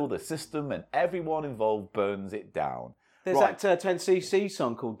 or until the system and everyone involved burns it down. There's that 10cc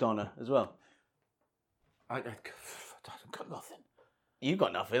song called Donna as well. I've got nothing. You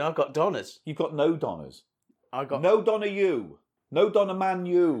got nothing. I've got Donnas. You've got no Donnas. I got no Donna. You. No Donna man.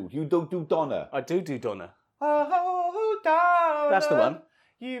 You don't do Donna. I do Donna. Oh, Donna. That's the one.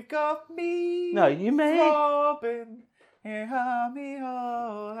 You've got me. No, you may. Robin.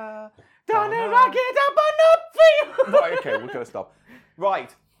 Donna, rock it up and up for you. Right, okay, we're going to stop.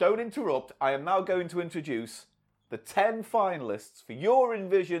 Right, don't interrupt. I am now going to introduce the 10 finalists for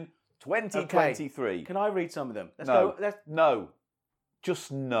Eurovision 2023. Okay. Can I read some of them? No.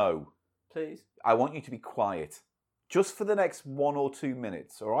 Just no. Please. I want you to be quiet. Just for the next 1 or 2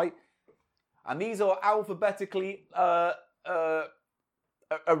 minutes, all right? And these are alphabetically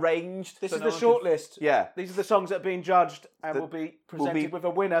arranged. This is the short list. Yeah. These are the songs that are being judged and will be presented with a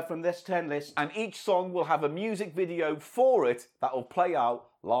winner from this 10 list. And each song will have a music video for it that will play out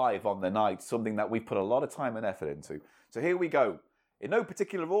live on the night, something that we put a lot of time and effort into. So here we go. In no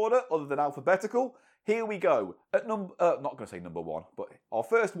particular order other than alphabetical, here we go. At not going to say number 1, but our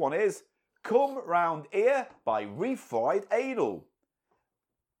first one is Come Round Here by Refried Anal.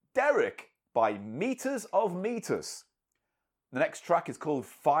 Derek by Meters of Meters. The next track is called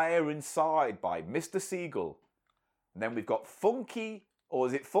Fire Inside by Mr. Seagull. And then we've got Funky, or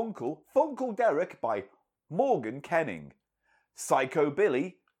is it Funkle? Funkle Derek by Morgan Kenning. Psycho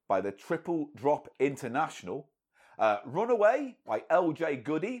Billy by the Triple Drop International. Runaway by LJ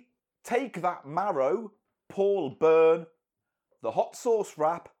Goody. Take That Marrow, Paul Byrne. The Hot Sauce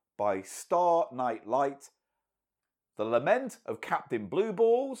Rap by Star Night Light. The Lament of Captain Blue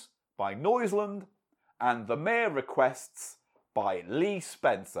Balls by Noiseland. And The Mayor Requests by Lee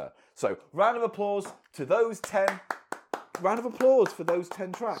Spencer. So, round of applause to those 10. Round of applause for those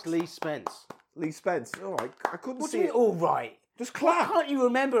 10 tracks. Lee Spence. Lee Spence. All right, I couldn't see it. All right. Just clap. Why can't you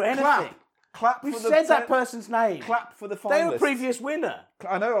remember anything? Clap. We've said that person's name. Clap for the finalists. They were a previous winner.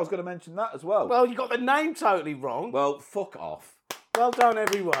 I know. I was going to mention that as well. Well, you got the name totally wrong. Well, fuck off. Well done,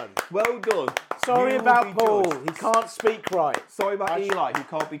 everyone. Well done. Sorry about Paul. He can't speak right. Sorry about Eli, who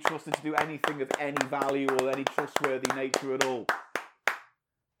can't be trusted to do anything of any value or any trustworthy nature at all.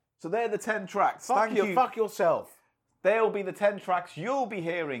 So they're the 10 tracks. Thank you. Fuck yourself. They'll be the 10 tracks you'll be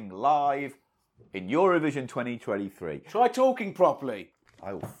hearing live in Eurovision 2023. Try talking properly.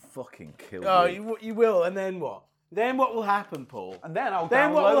 I will fucking kill you. Oh, you will, and then what? Then what will happen, Paul? And then I'll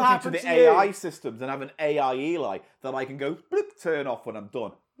download you to the AI systems and have an AI Eli that I can go bloop, turn off when I'm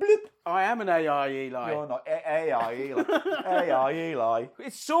done. Bloop. I am an AI Eli. You're not AI Eli. AI Eli.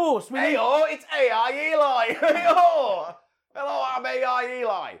 It's Source. It's AI Eli. Hello, I'm AI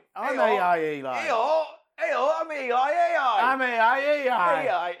Eli. I'm AI Eli. I'm AI AI. I'm AI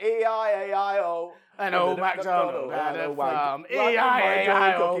AI. AI. An old MacDonald had a farm.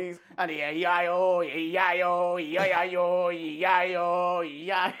 E-I-A-I-O. And E-I-O, E-I-O, E-I-O, E-I-O,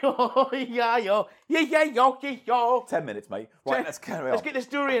 E-I-O, E-I-O, E-I-O. 10 minutes, mate. Right, let's carry on. Let's get this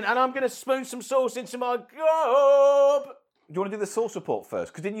durian, and I'm going to spoon some sauce into my gob. Do you want to do the sauce report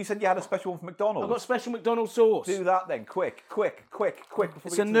first? Because didn't you say you had a special one for McDonald's? I've got special McDonald's sauce. Do that then, quick.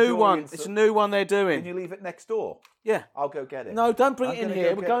 It's a new one. It's a new one they're doing. Can you leave it next door? Yeah. I'll go get it. No, don't bring it in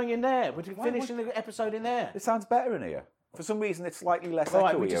here. We're going in there. We're finishing the episode in there. It sounds better in here. For some reason, it's slightly less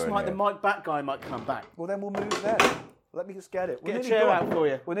echoey. Right, the mic back guy might come back. Well, then we'll move there. Let me just get it. Get a chair out for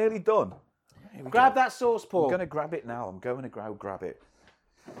you. We're nearly done. Grab that sauce, Paul. I'm going to grab it now. I'm going to grab it.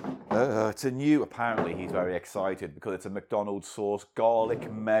 It's a new, apparently he's very excited because it's a McDonald's sauce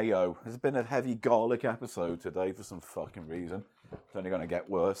garlic mayo. There's been a heavy garlic episode today for some fucking reason. It's only going to get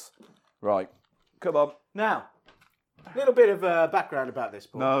worse. Right, come on. Now, a little bit of background about this,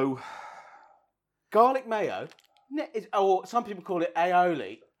 Paul. No. Garlic mayo, or some people call it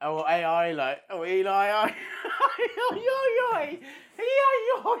aioli, or aioli, or Eli.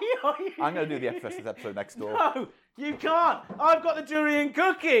 I'm going to do the episode next door. No, you can't. I've got the durian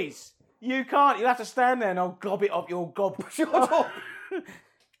cookies. You can't. You'll have to stand there and I'll gob it off your gob. Shut up.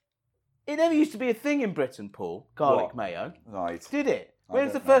 It never used to be a thing in Britain, Paul, garlic mayo. Right. Did it? When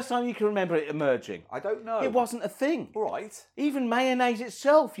was the first time you can remember it emerging? I don't know. It wasn't a thing. Right. Even mayonnaise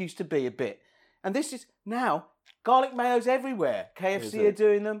itself used to be a bit. And this is, now, garlic mayo's everywhere. KFC are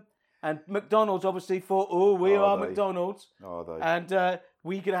doing them. And McDonald's obviously thought, we are McDonald's. Are they? And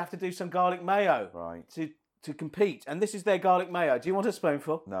we're going to have to do some garlic mayo to compete. And this is their garlic mayo. Do you want a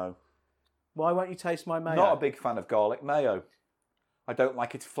spoonful? No. Why won't you taste my mayo? Not a big fan of garlic mayo. I don't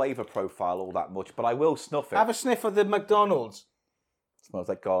like its flavour profile all that much, but I will snuff it. Have a sniff of the McDonald's. Smells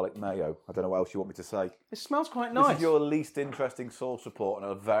like garlic mayo. I don't know what else you want me to say. It smells quite nice. This is your least interesting sauce report in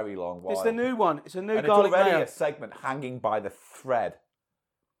a very long while. It's the new one. It's a new and garlic it's already mayo. a segment hanging by the thread.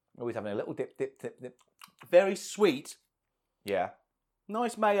 Always having a little dip. Very sweet. Yeah.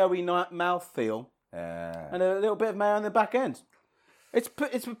 Nice mayo-y mouthfeel. And a little bit of mayo on the back end. It's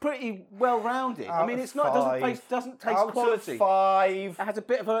pretty well-rounded. I mean, it's not doesn't taste quality. Out of 5. It has a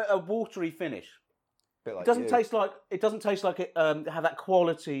bit of a watery finish. Bit like it doesn't taste like it have that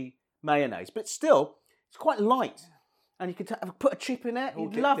quality mayonnaise, but still, it's quite light. And you can put a chip in it.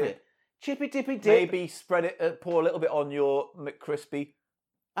 You'd love it. Chippy dippy dip. Maybe spread it, pour a little bit on your McCrispy.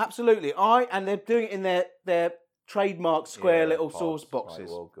 Absolutely. And they're doing it in their trademark square little sauce boxes. Right,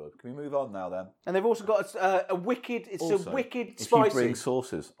 well, good. Can we move on now then? And they've also got a wicked. It's also, a wicked if spicy. If you bring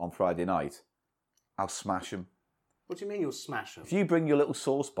sauces on Friday night, I'll smash them. What do you mean you'll smash them? If you bring your little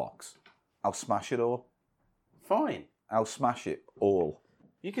sauce box, I'll smash it all. Fine. I'll smash it all.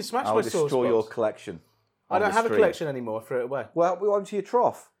 You can smash my sauce box. I'll destroy your collection. I don't have a collection anymore. I threw it away. Well, we went to your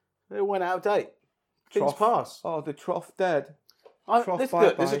trough. It went out of date. Things pass. Oh, the trough dead.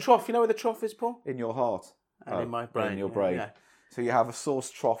 There's a trough. You know where the trough is, Paul? In your heart. And in my brain. In your brain. Yeah. So you have a sauce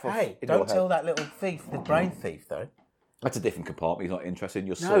trough in Hey, your don't head. tell that little thief, the brain thief, though. That's a different compartment. He's not interested in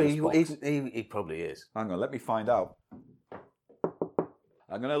your sauce box. He probably is. Hang on, let me find out.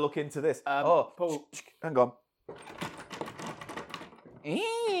 I'm going to look into this. Paul. Hang on.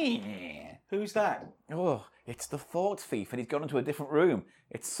 Who's that? Oh, it's the thought thief, and he's gone into a different room.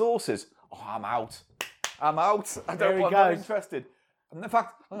 It's sauces. Oh, I'm out. I'm not interested. And in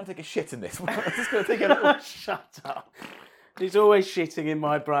fact, I'm going to take a shit in this. I'm just going to take a little... Shut up. He's always shitting in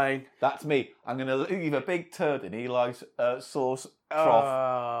my brain. That's me. I'm going to leave a big turd in Eli's sauce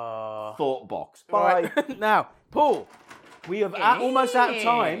trough thought box. Bye. Right. Now, Paul, we have almost out of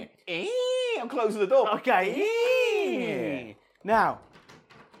time. I'm closing the door. Okay. Now.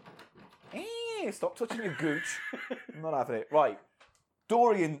 Stop touching your gooch. I'm not having it. Right.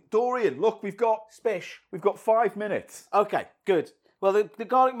 Dorian, look, we've got 5 minutes. Okay, good. Well, the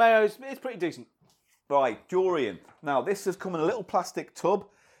garlic mayo is pretty decent. Right, Dorian. Now, this has come in a little plastic tub.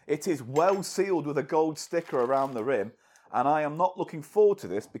 It is well sealed with a gold sticker around the rim. And I am not looking forward to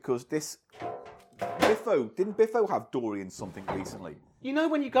this because didn't Biffo have Dorian something recently? You know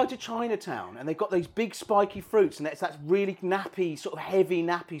when you go to Chinatown and they've got those big spiky fruits and it's that really nappy, sort of heavy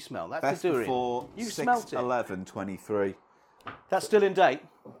nappy smell? That's the durian. Before you smelt it. 6/11/23. That's still in date.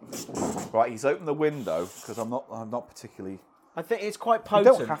 Right, he's opened the window because I'm not particularly... I think it's quite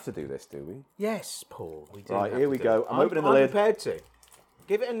potent. We don't have to do this, do we? Yes, Paul, we do. Right, here we go. I'm opening the lid. I'm prepared to.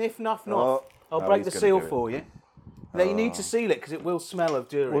 Give it a niff, nuff, nuff. I'll break the seal for you. Now, you need to seal it because it will smell of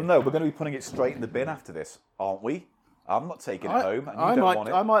durian. Well, no, we're going to be putting it straight in the bin after this, aren't we? I'm not taking it home, and you don't want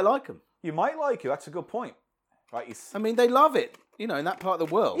it. I might like them. You might like it. That's a good point. Right? I mean, they love it, in that part of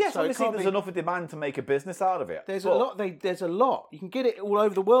the world. Yes, obviously there's enough of demand to make a business out of it. There's a lot. There's a lot. You can get it all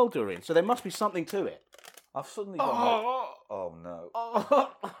over the world, durian. So there must be something to it. I've suddenly got oh no.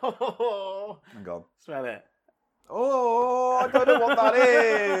 Hang on. Smell it. Oh, I don't know what that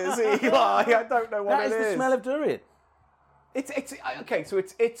is, Eli. I don't know what it is. That is the smell of durian. It's okay. So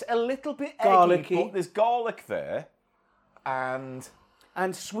it's a little bit garlicky, eggy, but there's garlic there, and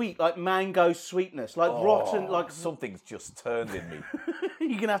sweet, like mango sweetness, like rotten, like something's just turned in me.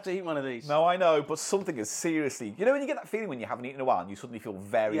 You're gonna have to eat one of these. No, I know, but something is seriously. You know when you get that feeling when you haven't eaten in a while and you suddenly feel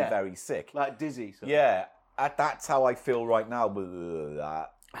very, very sick, like dizzy. So. Yeah, that's how I feel right now with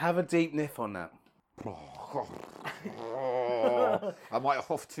that. Have a deep niff on that. I might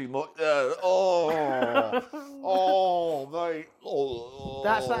huff too much. Mate.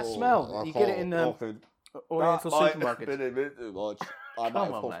 That's that smell. You get it in Oriental supermarkets. A bit too much. I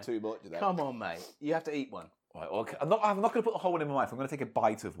might have huffed too much of that. Come on, mate. You have to eat one. Right, okay. I'm not going to put the whole one in my mouth. I'm going to take a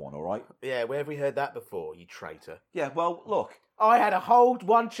bite of one, all right? Yeah, where have we heard that before, you traitor? Yeah, well, look. I had a hold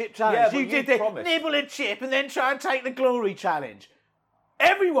one chip challenge. Yeah, you did the nibble and chip and then try and take the glory challenge.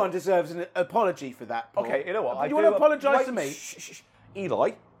 Everyone deserves an apology for that, Paul. Okay, you know what? You want to apologise to me?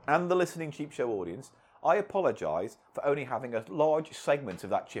 Eli and the listening Cheap Show audience, I apologise for only having a large segment of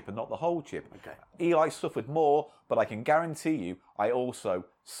that chip and not the whole chip. Okay. Eli suffered more, but I can guarantee you I also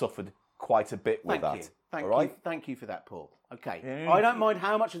suffered quite a bit with that. Thank you for that, Paul. Okay. Yeah. I don't mind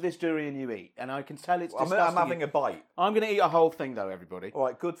how much of this durian you eat, and I can tell it's disgusting. I'm having a bite. I'm going to eat a whole thing, though, everybody. All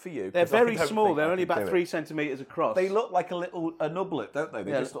right, good for you. They're very small. They're only about 3 centimetres across. They look like a nublet, don't they?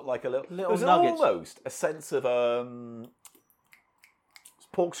 They just look like a little nuggets. Almost a sense of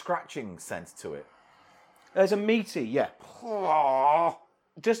pork scratching sense to it. There's a meaty, yeah. You're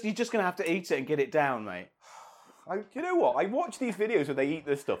just going to have to eat it and get it down, mate. You know what? I watch these videos where they eat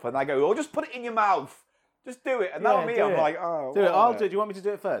this stuff and I go, just put it in your mouth. Just do it. And now me, I'm like, oh. Do it. I'll do it. Do you want me to do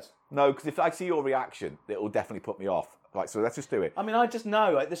it first? No, because if I see your reaction, it will definitely put me off. Right, so let's just do it. I mean, I just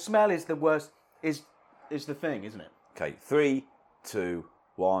know the smell is the worst. Is the thing, isn't it? Okay, 3, 2,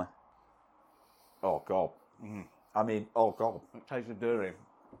 1. Oh God. I mean, oh God. It tastes of durian.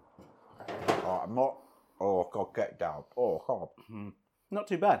 Oh, I'm not. Oh God, get down. Oh God. Not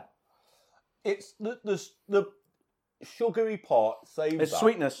too bad. It's the sugary part saves It's that.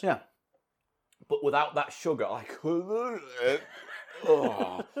 sweetness, yeah. But without that sugar, I couldn't.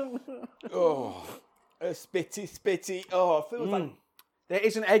 Oh, spitty. Oh, it feels like There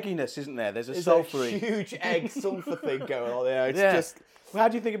is an egginess, isn't there? There's a there's sulphury. a huge egg sulfur thing going on there. It's Yeah. just Well, how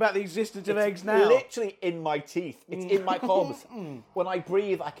do you think about the existence of eggs now? literally in my teeth. It's in my hobs. When I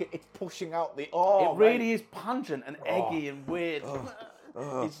breathe, it's pushing out the. Oh, It really is pungent and eggy and weird.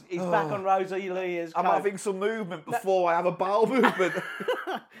 He's back on Rosalia's. I'm having some movement before I have a bowel movement.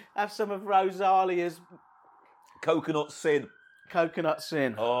 Have some of Rosalia's Coconut sin. coconut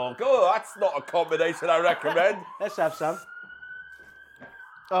sin. Oh, God, that's not a combination I recommend. Let's have some.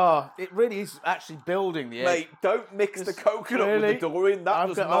 Oh, it really is actually building the egg. Mate, don't mix the coconut with the durian. That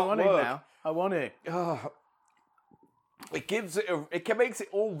does I not want work. it now. I want it. It gives it. It makes it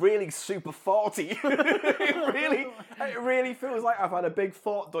all really super farty. it really feels like I've had a big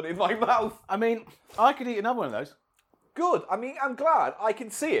fart done in my mouth. I mean, I could eat another one of those. Good. I mean, I'm glad. I can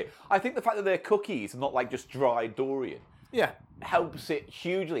see it. I think the fact that they're cookies and not like just dry durian Yeah. helps it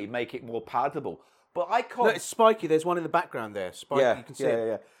hugely, make it more palatable. But I can't. Look, it's spiky. There's one in the background there. Spiky. You can see it.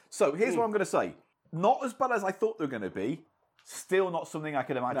 yeah. So here's what I'm going to say. Not as bad as I thought they were going to be. Still not something I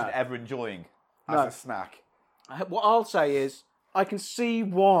could imagine ever enjoying as a snack. What I'll say is, I can see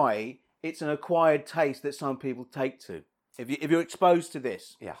why it's an acquired taste that some people take to. If you're exposed to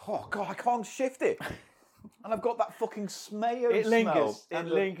this. Yeah. Oh, God, I can't shift it. And I've got that fucking smayo It lingers. smell. It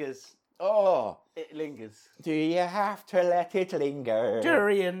lingers. Oh. It lingers. Do you have to let it linger?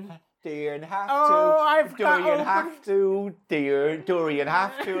 Durian. Durian have to. Oh, I've got Durian open- have to. Durian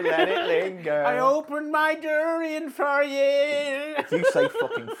have to let it linger. I opened my durian for you. You say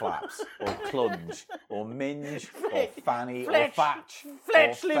fucking flaps, or clunge, or minge, or fanny, or Fletch. fatch.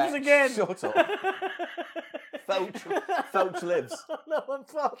 Fletch or lives fetch. again. Shut up. Felch lives. No, I'm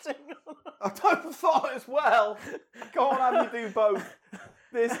farting. I don't fart as well. Can't have you do both.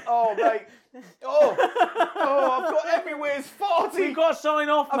 Mate. I've got everywhere's farty. We've got to sign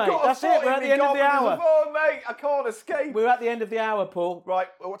off, mate. I've got That's it. We're at the end of the hour. Oh, mate, I can't escape. We're at the end of the hour, Paul. Right,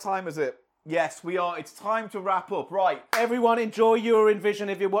 what time is it? Yes, we are. It's time to wrap up. Right. Everyone enjoy Eurovision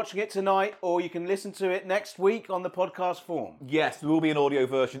if you're watching it tonight, or you can listen to it next week on the podcast form. Yes, there will be an audio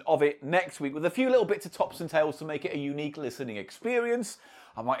version of it next week with a few little bits of tops and tails to make it a unique listening experience.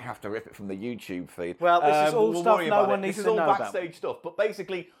 I might have to rip it from the YouTube feed. Well, this is all we'll stuff worry no about one it. needs This to is all know about. backstage stuff. But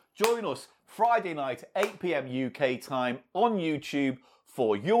basically, join us Friday night, 8 p.m. UK time on YouTube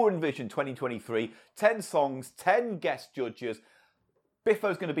for Eurovision 2023. 10 songs, 10 guest judges.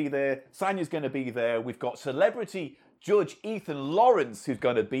 Biffo's going to be there. Sanya's going to be there. We've got celebrity judge Ethan Lawrence who's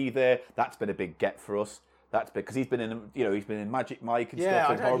going to be there. That's been a big get for us. That's because he's been in Magic Mike and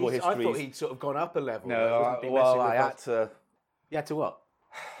stuff and Horrible Histories. I thought he'd sort of gone up a level. No, I had to. You had to what?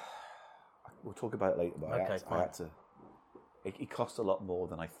 We'll talk about it later, but Okay, I had to. He cost a lot more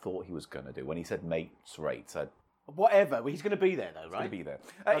than I thought he was going to do. When he said mate's rates, Whatever. Well, he's going to be there, though, right? He's going to be there.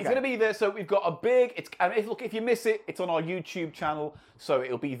 He's going to be there. So we've got a big. If you miss it, it's on our YouTube channel. So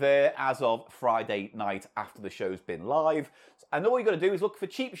it'll be there as of Friday night after the show's been live. And all you got to do is look for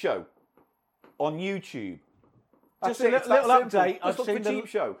Cheap Show on YouTube. Just a little update. I've Just look seen for Cheap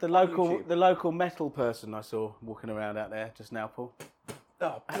Show. the local metal person I saw walking around out there just now, Paul.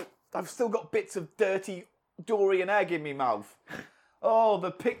 Oh, I've still got bits of dirty durian egg in my mouth. Oh, the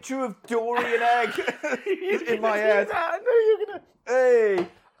picture of durian egg is in my head. I knew you were gonna. Hey,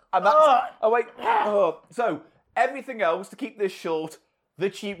 and that's. Oh wait. So everything else to keep this short.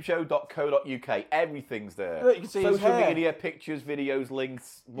 thecheapshow.co.uk. Everything's there. Look, you can see his social hair. media, pictures, videos,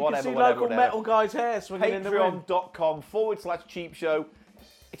 links, You whatever. can see local metal guy's hair swinging in the wind. Patreon.com/cheapshow.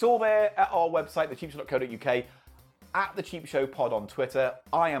 It's all there at our website, thecheapshow.co.uk. At The Cheap Show Pod on Twitter.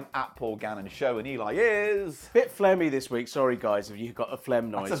 I am at Paul Gannon Show, and Eli is... Bit phlegmy this week. Sorry, guys, if you got a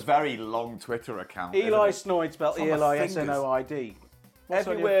phlegm noise. That's a very long Twitter account. Eli Snoid, spelled It's on my ELISNOID.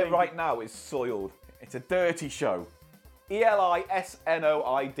 Everywhere right now is soiled. It's a dirty show.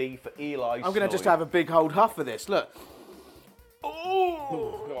 ELISNOID for Eli I'm going to just have a big old huff of this. Look.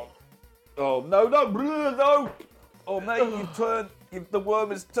 Oh, no, no. Oh, mate, you've turned... the worm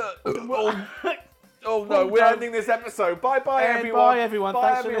has turned... Oh no, we're ending this episode. Bye everyone. Bye everyone.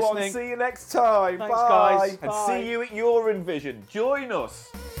 Bye Thanks everyone. for listening. See you next time. Thanks, bye. guys. And Bye. see you at Eurovision. Join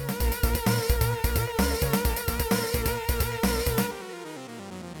us.